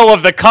CEO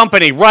of the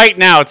company right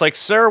now. It's like,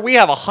 sir, we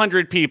have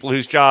 100 people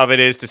whose job it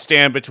is to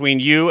stand between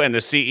you and the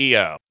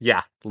CEO.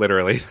 Yeah.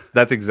 Literally.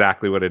 That's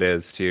exactly what it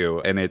is,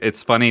 too. And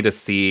it's funny to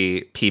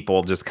see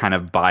people just kind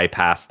of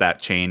bypass that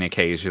chain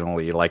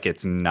occasionally like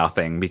it's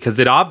nothing, because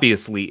it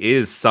obviously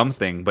is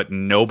something, but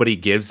nobody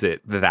gives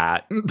it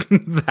that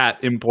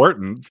that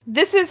importance.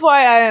 This is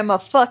why I am a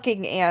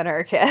fucking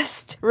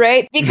anarchist,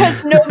 right?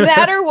 Because no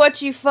matter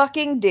what you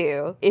fucking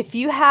do, if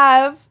you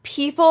have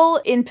people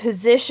in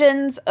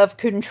positions of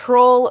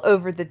control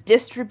over the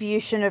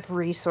distribution of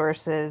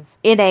resources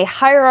in a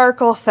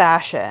hierarchical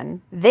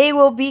fashion, they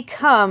will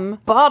become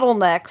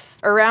bottlenecks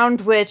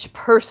around which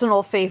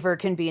personal favor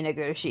can be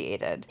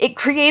negotiated. It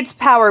creates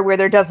power where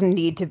there doesn't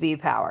need to be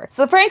power.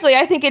 So frankly,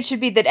 I think it should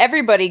be that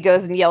everybody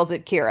goes and yells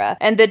at Kira,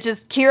 and that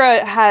just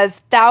Kira has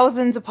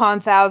thousands upon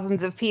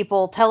thousands of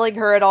people telling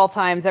her at all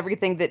times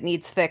everything that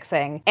needs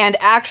fixing, and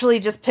actually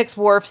just picks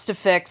Worf's to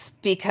fix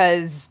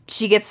because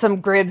she gets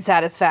some grim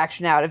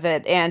satisfaction out of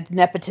it, and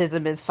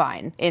nepotism is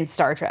fine in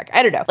Star Trek.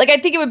 I don't know. Like, I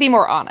think it would be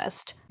more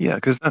honest. Yeah,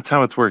 because that's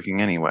how it's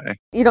working anyway.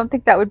 You don't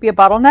think that would be a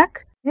bottleneck?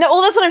 No,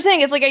 well, that's what I'm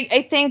saying. Is like,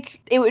 I think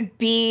it would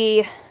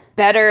be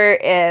better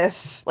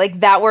if like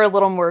that were a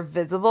little more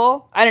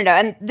visible. I don't know.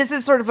 And this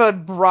is sort of a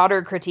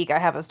broader critique I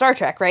have of Star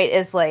Trek, right?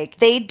 Is like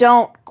they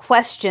don't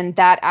question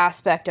that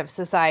aspect of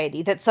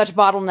society, that such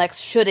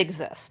bottlenecks should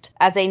exist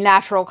as a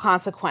natural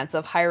consequence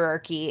of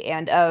hierarchy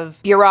and of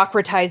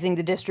bureaucratizing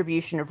the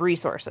distribution of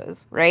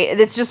resources, right?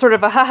 It's just sort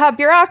of a haha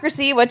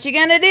bureaucracy, what you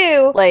gonna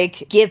do?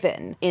 Like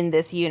given in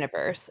this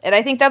universe. And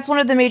I think that's one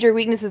of the major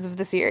weaknesses of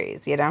the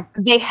series, you know?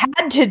 They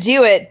had to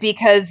do it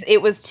because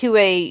it was to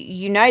a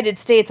United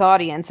States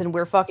audience and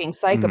we're fucking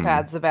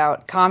psychopaths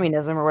about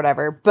communism or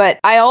whatever. But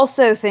I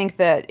also think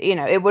that, you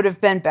know, it would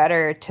have been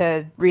better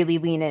to really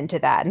lean into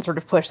that and sort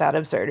of push that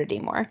absurdity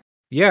more.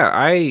 Yeah,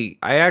 I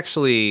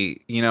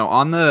actually, you know,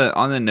 on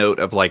the note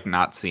of like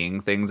not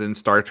seeing things in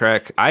Star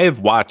Trek, I have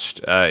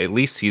watched at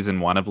least season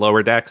 1 of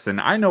Lower Decks,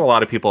 and I know a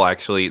lot of people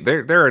actually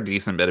there are a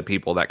decent bit of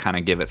people that kind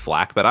of give it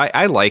flack, but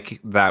I like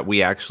that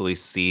we actually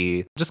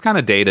see just kind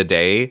of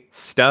day-to-day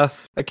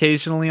stuff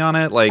occasionally on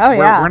it. Like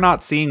we're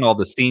not seeing all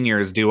the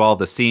seniors do all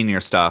the senior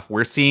stuff.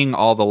 We're seeing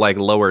all the like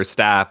lower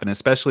staff, and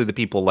especially the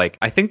people like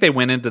I think they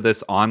went into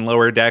this on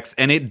Lower Decks,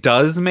 and it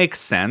does make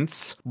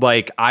sense.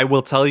 Like I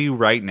will tell you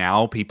right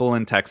now, people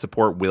in tech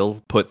support will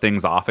put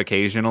things off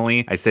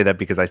occasionally. I say that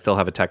because I still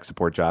have a tech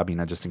support job, you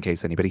know, just in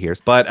case anybody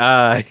hears. But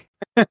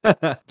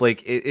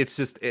like it's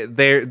just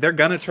they're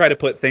gonna try to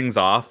put things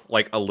off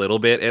like a little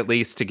bit at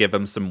least to give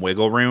them some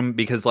wiggle room,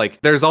 because like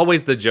there's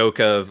always the joke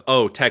of,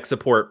 oh, tech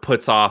support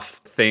puts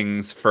off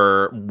things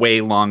for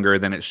way longer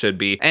than it should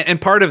be, and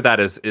part of that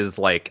is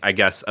like I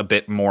guess a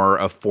bit more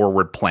of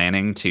forward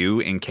planning too,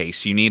 in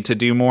case you need to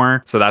do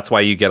more. So that's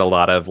why you get a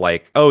lot of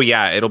like, oh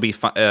yeah, it'll be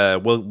fun,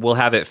 we'll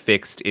have it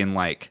fixed in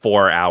like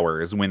 4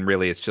 hours, when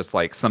really it's just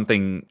like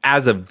something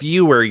as a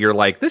viewer you're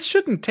like, this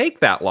shouldn't take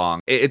that long.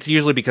 It's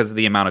usually because of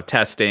the amount of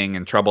testing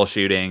and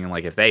troubleshooting, and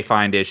like if they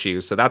find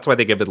issues, so that's why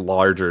they give it a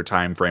larger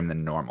time frame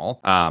than normal.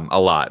 A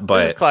lot. But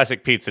this is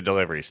classic pizza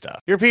delivery stuff.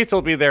 Your pizza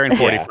will be there in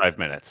 45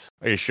 minutes.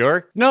 Are you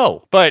sure?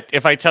 No. But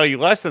if I tell you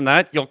less than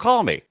that, you'll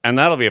call me, and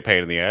that'll be a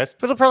pain in the ass.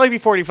 But it'll probably be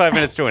 45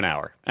 minutes to an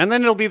hour, and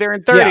then it'll be there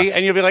in 30,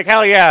 and you'll be like,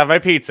 hell yeah, my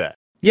pizza.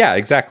 Yeah,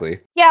 exactly.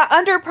 Yeah,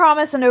 under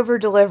promise and over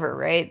deliver,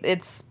 right?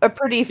 It's a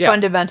pretty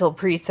fundamental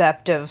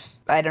precept of,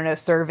 I don't know,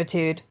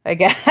 servitude, I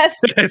guess.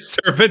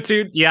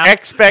 Servitude, yeah.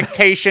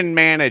 Expectation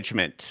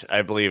management,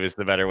 I believe, is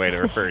the better way to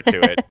refer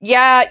to it.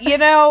 Yeah, you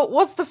know,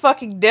 what's the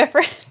fucking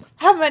difference?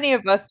 How many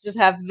of us just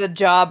have the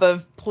job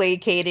of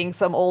placating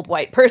some old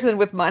white person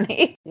with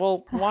money?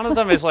 Well, one of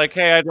them is like,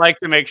 hey, I'd like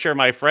to make sure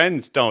my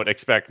friends don't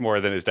expect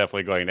more than is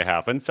definitely going to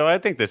happen. So I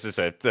think this is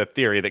a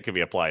theory that could be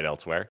applied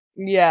elsewhere.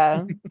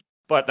 Yeah.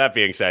 But that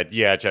being said,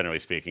 yeah, generally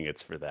speaking,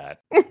 it's for that.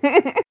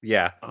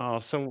 Yeah. Oh,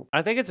 so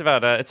I think it's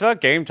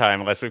about game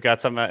time. Unless we've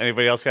got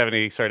anybody else have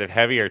any sort of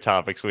heavier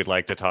topics we'd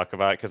like to talk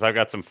about, because I've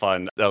got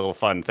a little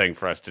fun thing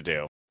for us to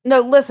do.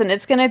 No, listen,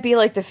 it's going to be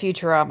like the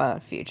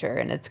Futurama future,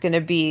 and it's going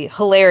to be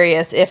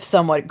hilarious if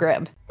somewhat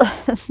grim.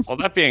 Well,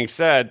 that being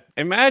said,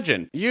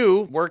 imagine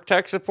you work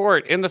tech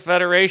support in the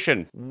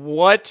Federation.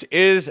 What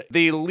is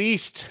the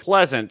least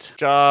pleasant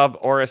job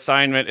or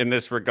assignment in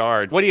this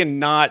regard? What are you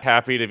not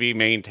happy to be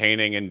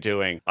maintaining and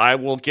doing? I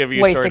will give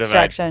you waste sort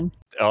extraction.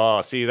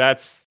 Oh, see,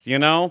 that's, you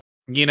know.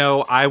 You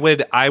know, I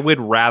would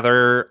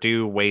rather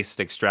do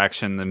waste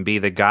extraction than be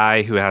the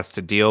guy who has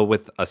to deal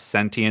with a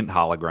sentient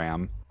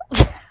hologram.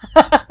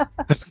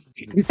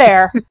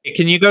 Fair.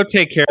 Can you go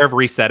take care of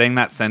resetting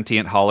that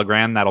sentient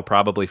hologram? That'll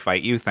probably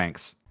fight you.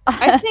 Thanks.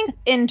 I think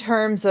in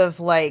terms of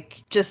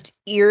like just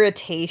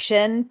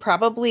irritation,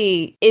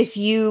 probably if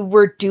you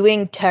were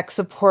doing tech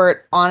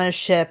support on a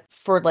ship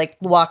for like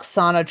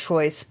Lwaxana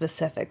Troy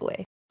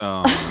specifically.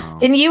 Oh, no.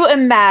 Can you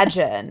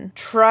imagine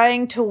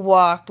trying to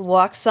walk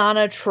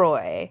Lwaxana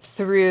Troy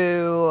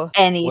through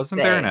anything?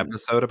 Wasn't there an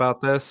episode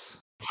about this?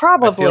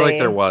 Probably. I feel like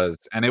there was,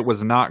 and it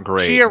was not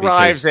great. She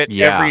arrives at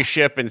every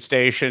ship and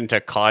station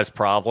to cause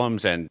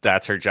problems, and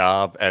that's her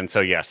job. And so,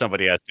 yeah,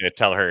 somebody has to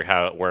tell her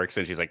how it works,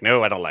 and she's like,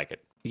 no, I don't like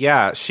it.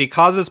 Yeah, she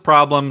causes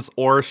problems,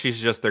 or she's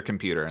just their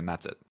computer, and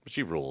that's it.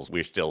 She rules.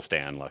 We still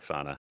stand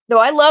Luxana. No,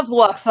 I love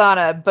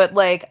Luxana, but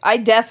like I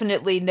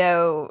definitely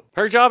know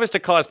Her job is to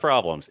cause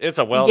problems. It's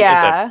a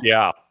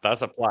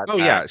that's a plot. Oh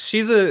yeah,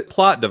 she's a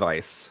plot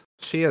device.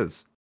 She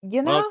is.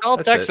 you know. Well, it's called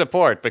That's tech it.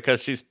 support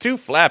because she's too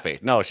flappy.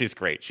 No, she's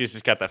great. She's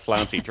just got the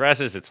flouncy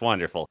dresses. It's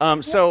wonderful.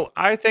 So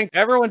I think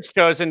everyone's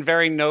chosen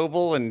very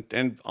noble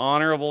and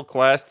honorable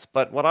quests,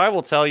 but what I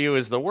will tell you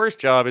is the worst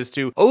job is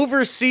to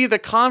oversee the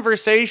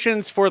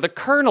conversations for the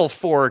kernel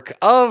fork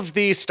of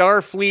the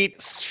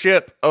Starfleet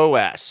ship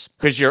OS.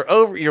 Because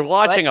you're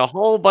watching a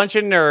whole bunch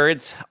of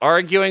nerds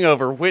arguing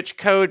over which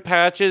code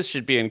patches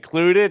should be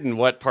included and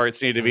what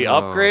parts need to be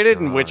upgraded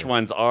and which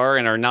ones are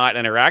and are not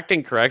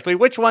interacting correctly,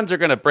 which ones are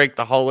going to break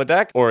the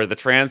holodeck or the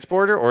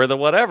transporter or the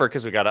whatever,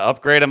 because we got to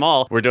upgrade them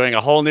all. We're doing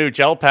a whole new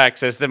gel pack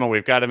system and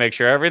we've got to make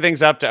sure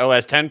everything's up to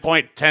OS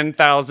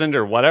 10.10,000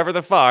 or whatever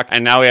the fuck.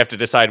 And now we have to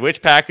decide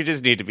which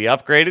packages need to be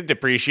upgraded,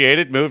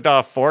 depreciated, moved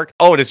off fork.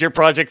 Oh, does your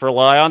project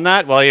rely on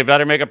that? Well, you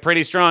better make a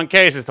pretty strong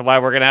case as to why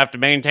we're going to have to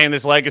maintain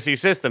this legacy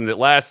system that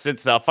lasts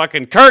since the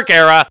fucking Kirk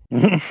era.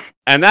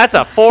 And that's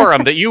a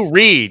forum that you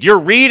read. You're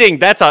reading.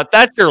 That's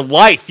your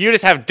life. You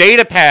just have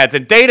data pads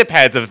and data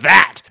pads of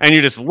that. And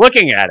you're just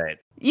looking at it.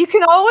 You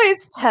can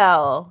always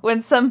tell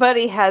when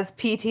somebody has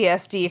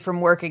PTSD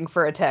from working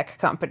for a tech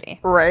company.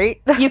 Right?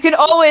 You can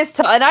always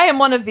tell, and I am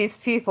one of these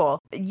people.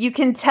 You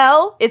can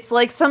tell it's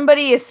like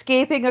somebody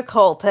escaping a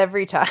cult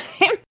every time.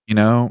 You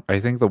know, I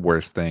think the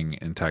worst thing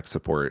in tech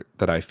support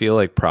that I feel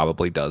like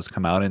probably does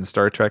come out in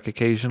Star Trek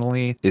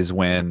occasionally is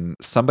when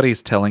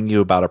somebody's telling you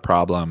about a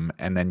problem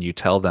and then you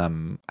tell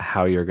them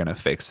how you're going to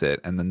fix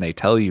it. And then they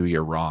tell you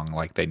you're wrong,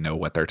 like they know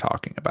what they're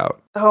talking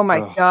about. Oh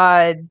my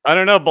God. I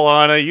don't know,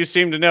 Balana. You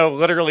seem to know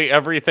literally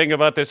everything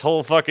about this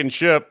whole fucking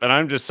ship, and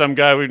I'm just some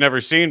guy we've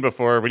never seen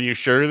before. But are you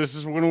sure this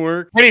is going to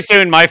work? Pretty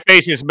soon, my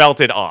face is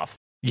melted off.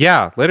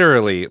 Yeah,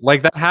 literally.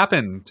 Like that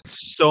happened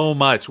so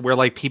much where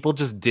like people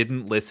just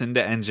didn't listen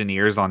to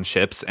engineers on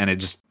ships and it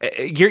just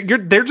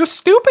they're just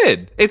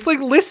stupid. It's like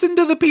listen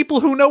to the people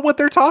who know what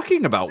they're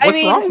talking about.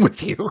 What's wrong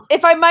with you?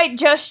 If I might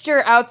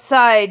gesture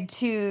outside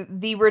to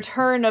the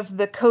return of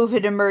the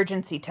COVID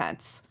emergency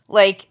tents.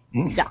 Like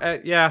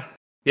Yeah.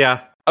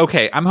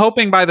 Okay, I'm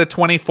hoping by the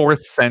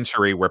 24th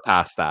century we're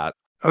past that.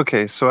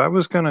 Okay, so I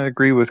was going to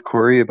agree with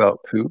Corey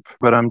about poop,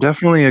 but I'm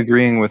definitely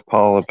agreeing with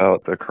Paul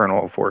about the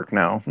kernel fork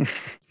now.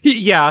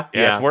 Yeah,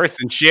 it's worse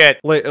than shit.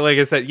 Like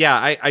I said, yeah,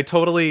 I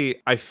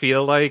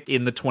feel like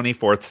in the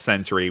 24th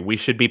century, we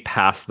should be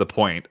past the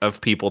point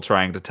of people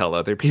trying to tell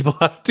other people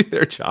how to do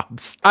their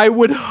jobs. I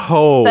would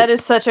hope. that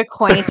is such a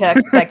quaint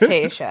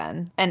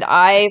expectation. And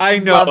I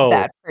know. love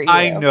that for you.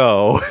 I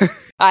know.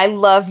 I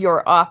love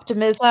your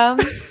optimism.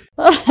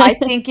 I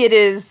think it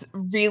is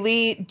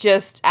really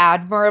just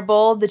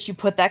admirable that you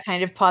put that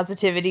kind of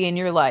positivity in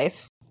your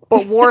life.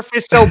 But Worf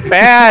is so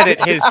bad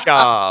at his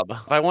job.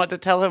 I want to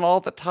tell him all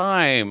the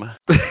time.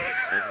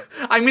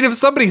 I mean, if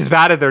somebody's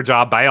bad at their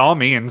job, by all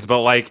means.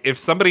 But like, if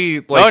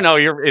somebody, like,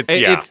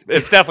 it's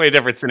definitely a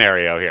different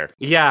scenario here.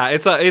 Yeah,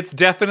 it's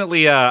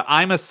definitely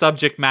I'm a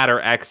subject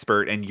matter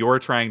expert, and you're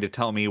trying to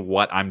tell me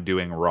what I'm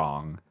doing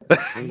wrong.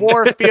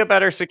 Worf, be a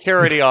better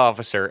security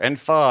officer and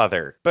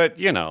father. But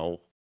you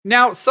know.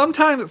 Now,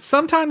 sometimes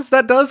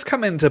that does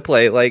come into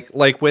play, like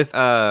with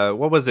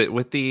what was it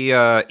with the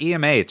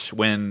EMH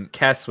when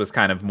Kess was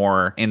kind of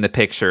more in the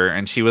picture,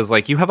 and she was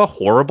like, "You have a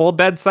horrible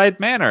bedside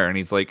manner," and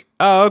he's like,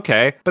 "Oh,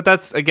 okay," but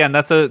that's a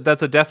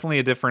definitely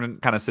a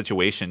different kind of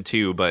situation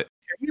too. But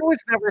he was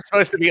never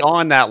supposed to be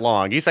on that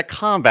long. He's a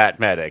combat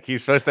medic. He's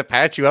supposed to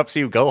patch you up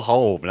so you go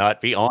home, not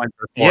be on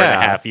for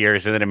 4.5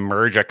 years and then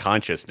emerge a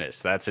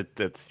consciousness. That's it.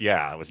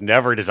 It was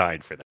never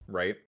designed for that.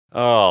 Right.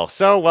 Oh,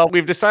 so, well,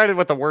 we've decided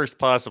what the worst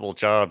possible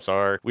jobs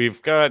are.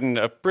 We've gotten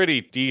a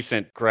pretty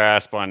decent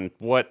grasp on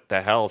what the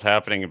hell's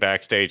happening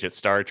backstage at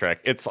Star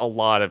Trek. It's a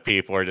lot of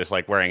people are just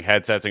like wearing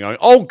headsets and going,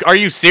 "Oh, are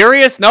you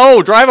serious?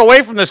 No, drive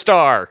away from the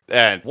star."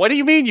 And what do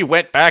you mean you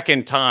went back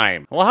in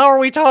time? Well, how are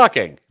we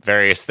talking?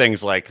 Various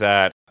things like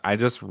that. I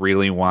just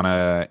really want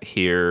to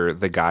hear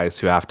the guys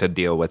who have to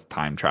deal with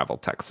time travel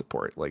tech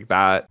support like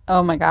that.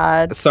 Oh my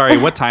God. Sorry,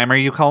 what time are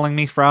you calling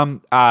me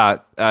from?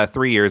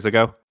 3 years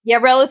ago. Yeah,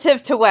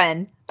 relative to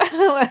when?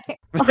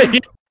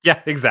 Yeah,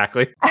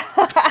 exactly.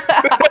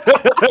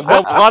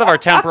 Well, a lot of our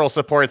temporal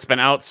support's been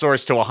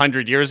outsourced to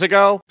 100 years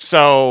ago,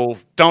 so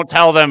don't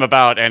tell them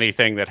about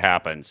anything that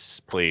happens,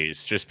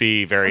 please. Just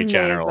be very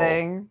general.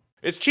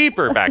 It's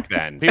cheaper back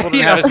then. People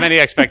didn't have as many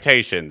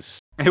expectations.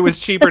 It was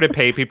cheaper to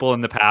pay people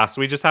in the past.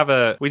 We just have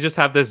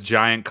this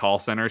giant call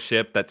center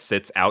ship that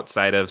sits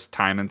outside of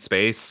time and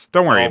space.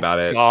 Don't worry about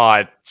it.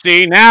 God.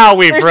 See, now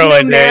we've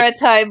ruined no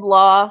maritime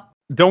law.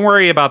 Don't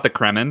worry about the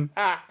Kremen.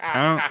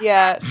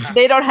 Yeah,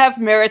 they don't have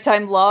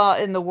maritime law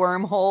in the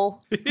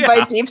wormhole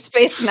by Deep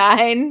Space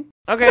Nine.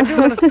 Okay, I do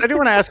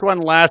want to ask one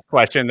last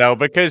question, though,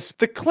 because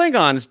the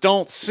Klingons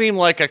don't seem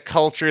like a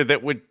culture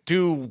that would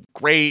do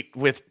great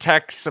with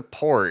tech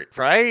support,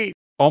 right?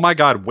 Oh my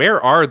God, where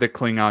are the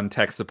Klingon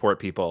tech support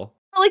people?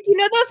 Like, you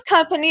know those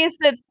companies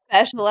that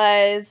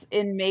specialize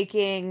in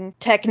making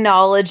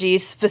technology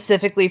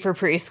specifically for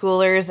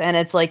preschoolers and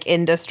it's like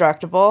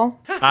indestructible?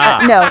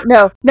 No.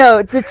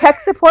 The tech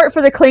support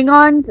for the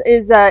Klingons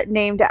is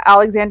named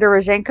Alexander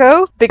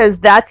Rozhenko because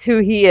that's who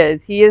he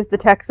is. He is the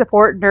tech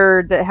support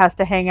nerd that has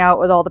to hang out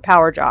with all the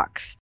power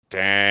jocks.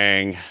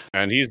 Dang.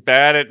 And he's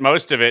bad at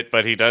most of it,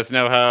 but he does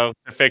know how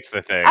to fix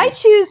the thing. I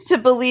choose to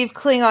believe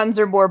Klingons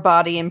are more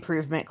body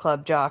improvement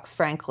club jocks,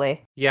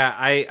 frankly. Yeah,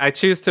 I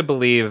choose to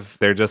believe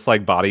they're just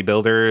like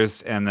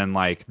bodybuilders, and then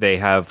like they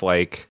have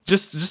like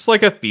just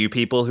like a few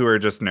people who are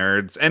just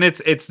nerds, and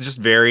it's just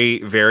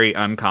very, very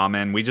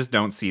uncommon. We just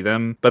don't see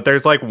them, but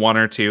there's like one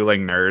or two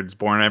like nerds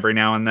born every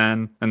now and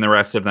then, and the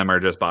rest of them are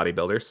just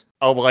bodybuilders.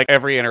 Oh, well, like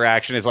every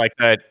interaction is like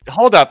that.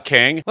 Hold up,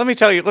 King. Let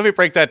me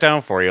break that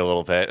down for you a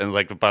little bit. And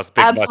like the big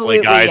Absolutely,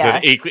 muscly guys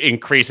yes. with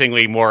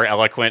increasingly more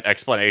eloquent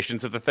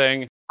explanations of the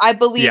thing. I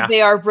believe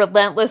they are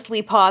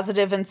relentlessly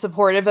positive and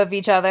supportive of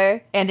each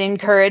other and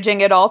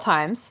encouraging at all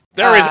times.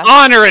 There is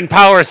honor in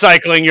power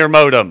cycling your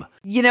modem.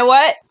 You know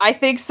what? I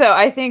think so.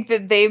 I think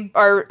that they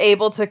are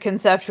able to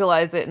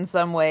conceptualize it in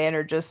some way and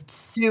are just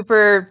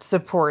super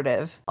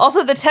supportive.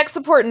 Also, the tech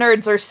support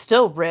nerds are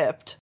still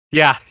ripped.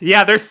 Yeah,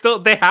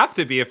 they have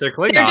to be if they're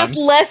Klingons. They're just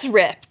less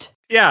ripped.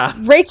 Yeah.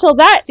 Rachel,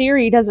 that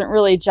theory doesn't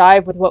really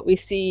jive with what we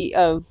see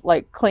of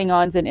like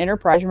Klingons in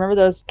Enterprise. Remember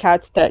those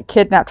cats that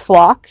kidnapped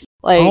flocks?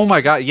 Like, oh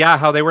my god, yeah,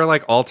 how they were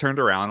like all turned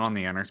around on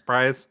the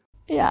Enterprise.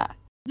 Yeah.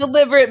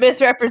 Deliberate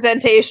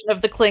misrepresentation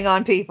of the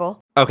Klingon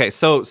people. Okay,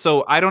 so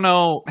I don't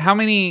know how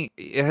many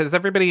has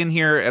everybody in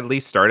here at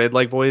least started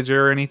like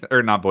Voyager or anything,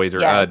 or not Voyager,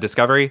 Yes.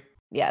 Discovery?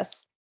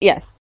 Yes.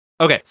 Yes.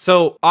 Okay,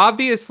 so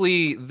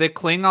obviously the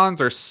Klingons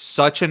are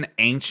such an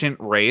ancient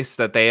race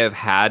that they have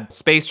had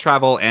space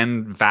travel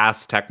and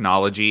vast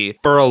technology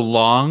for a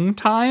long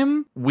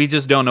time. We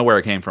just don't know where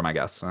it came from, I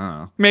guess. I don't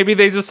know. Maybe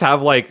they just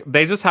have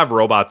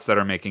robots that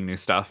are making new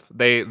stuff.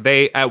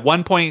 They at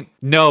one point,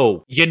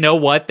 no, you know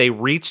what? They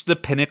reached the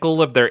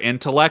pinnacle of their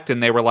intellect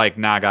and they were like,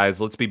 nah, guys,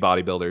 let's be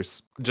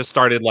bodybuilders. Just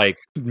started like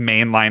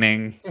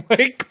mainlining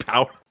like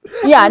power.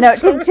 Yeah, no,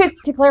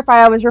 to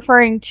clarify, I was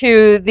referring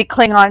to the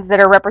Klingons that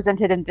are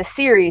represented in the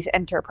series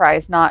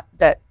Enterprise, not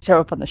that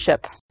show up on the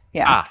ship.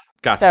 Yeah. Ah,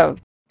 gotcha.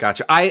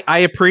 Gotcha. I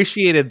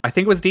appreciated, I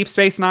think it was Deep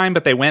Space Nine,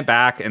 but they went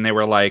back and they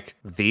were like,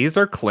 these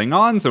are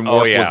Klingons? And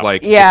Worf was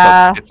like,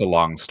 it's a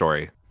long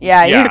story.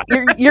 Yeah.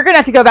 You're going to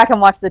have to go back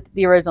and watch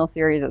the original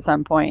series at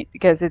some point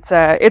because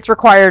it's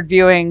required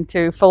viewing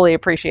to fully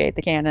appreciate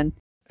the canon.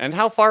 And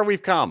how far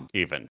we've come,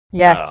 even.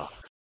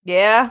 Yes.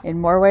 Yeah. In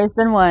more ways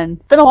than one.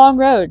 It's been a long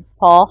road,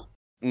 Paul.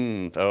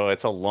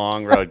 It's a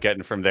long road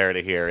getting from there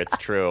to here. It's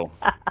true.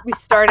 We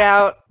start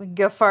out, we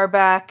go far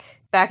back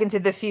into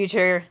the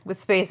future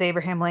with Space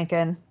Abraham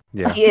Lincoln.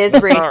 Yeah. He is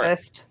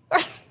racist.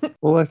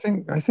 Well, I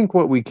think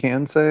what we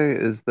can say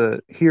is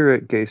that here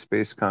at Gay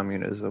Space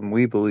Communism,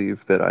 we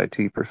believe that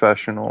IT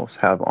professionals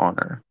have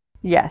honor.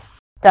 Yes,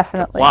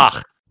 definitely.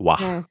 Wah.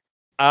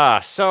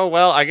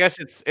 Well, I guess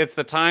it's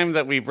the time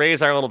that we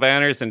raise our little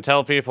banners and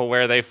tell people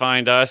where they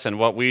find us and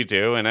what we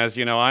do. And as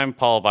you know, I'm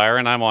Paul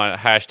Byron. I'm on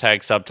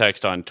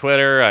 #subtext on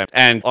Twitter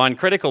and on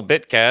Critical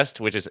Bitcast,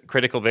 which is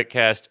Critical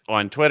Bitcast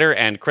on Twitter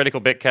and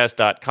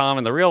criticalbitcast.com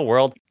in the real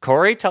world.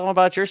 Corey, tell them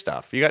about your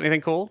stuff. You got anything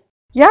cool?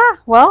 Yeah,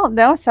 well,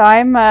 no, so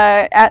I'm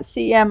at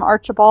CM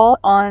Archibald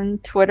on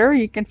Twitter.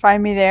 You can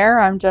find me there.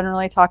 I'm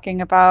generally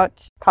talking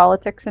about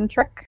politics and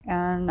Trek,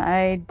 and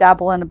I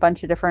dabble in a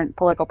bunch of different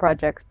political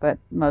projects, but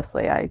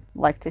mostly I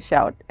like to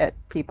shout at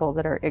people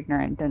that are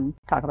ignorant and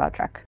talk about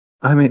Trek.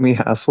 I'm Amy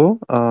Hassel.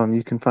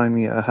 You can find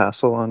me at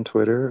Hassel on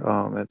Twitter.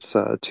 It's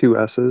 2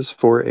 S's,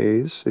 4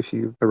 A's, if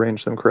you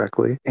arrange them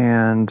correctly.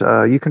 And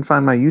you can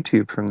find my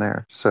YouTube from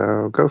there,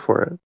 so go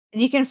for it.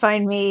 You can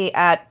find me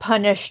at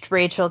Punished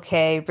Rachel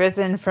K,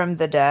 Risen from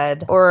the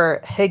Dead, or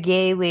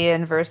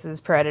Hegelian versus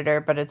Predator,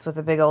 but it's with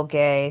a big old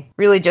gay.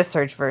 Really just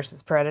search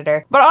versus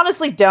Predator. But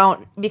honestly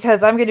don't,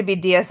 because I'm going to be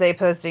DSA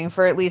posting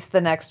for at least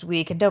the next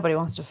week, and nobody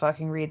wants to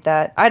fucking read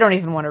that. I don't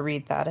even want to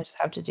read that. I just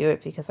have to do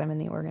it because I'm in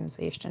the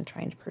organization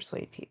trying to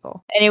persuade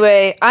people.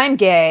 Anyway, I'm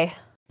gay.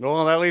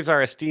 Well, that leaves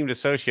our esteemed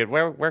associate.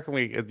 Where can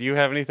we... Do you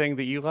have anything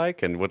that you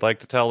like and would like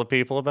to tell the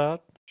people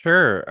about?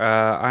 Sure.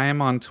 I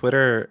am on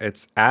Twitter.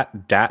 It's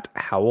at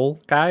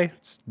DatHowellGuy.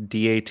 It's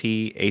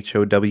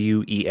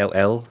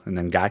DatHowell and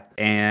then guy.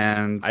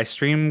 And I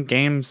stream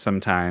games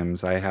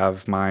sometimes. I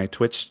have my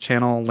Twitch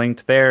channel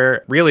linked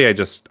there. Really,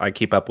 I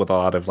keep up with a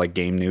lot of like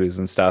game news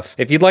and stuff.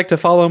 If you'd like to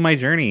follow my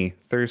journey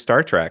through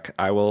Star Trek,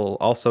 I will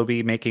also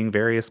be making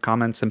various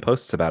comments and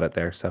posts about it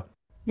there. So.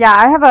 Yeah,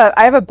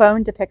 I have a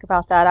bone to pick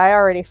about that. I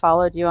already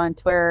followed you on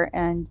Twitter,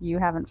 and you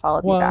haven't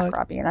followed me back,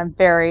 Robby, and I'm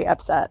very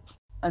upset.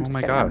 I'm just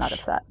kidding. I'm not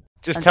upset.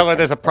 Just tell her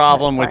there's a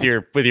problem with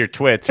your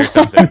twits or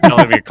something. Tell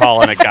her you're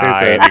calling a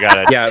guy and you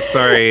gotta... Yeah,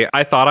 sorry.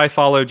 I thought I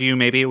followed you.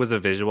 Maybe it was a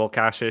visual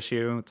cache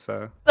issue. It's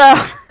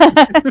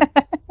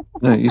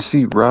No, you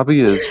see,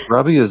 Robby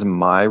is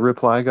my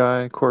reply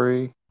guy,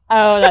 Corey.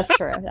 Oh, that's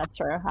true. That's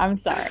true. I'm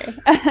sorry.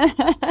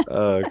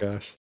 Oh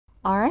gosh.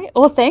 All right.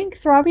 Well,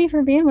 thanks, Robby,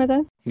 for being with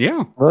us.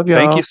 Yeah. Love you.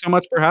 Thank you so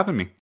much for having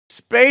me.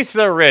 Space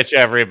the rich,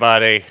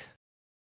 everybody.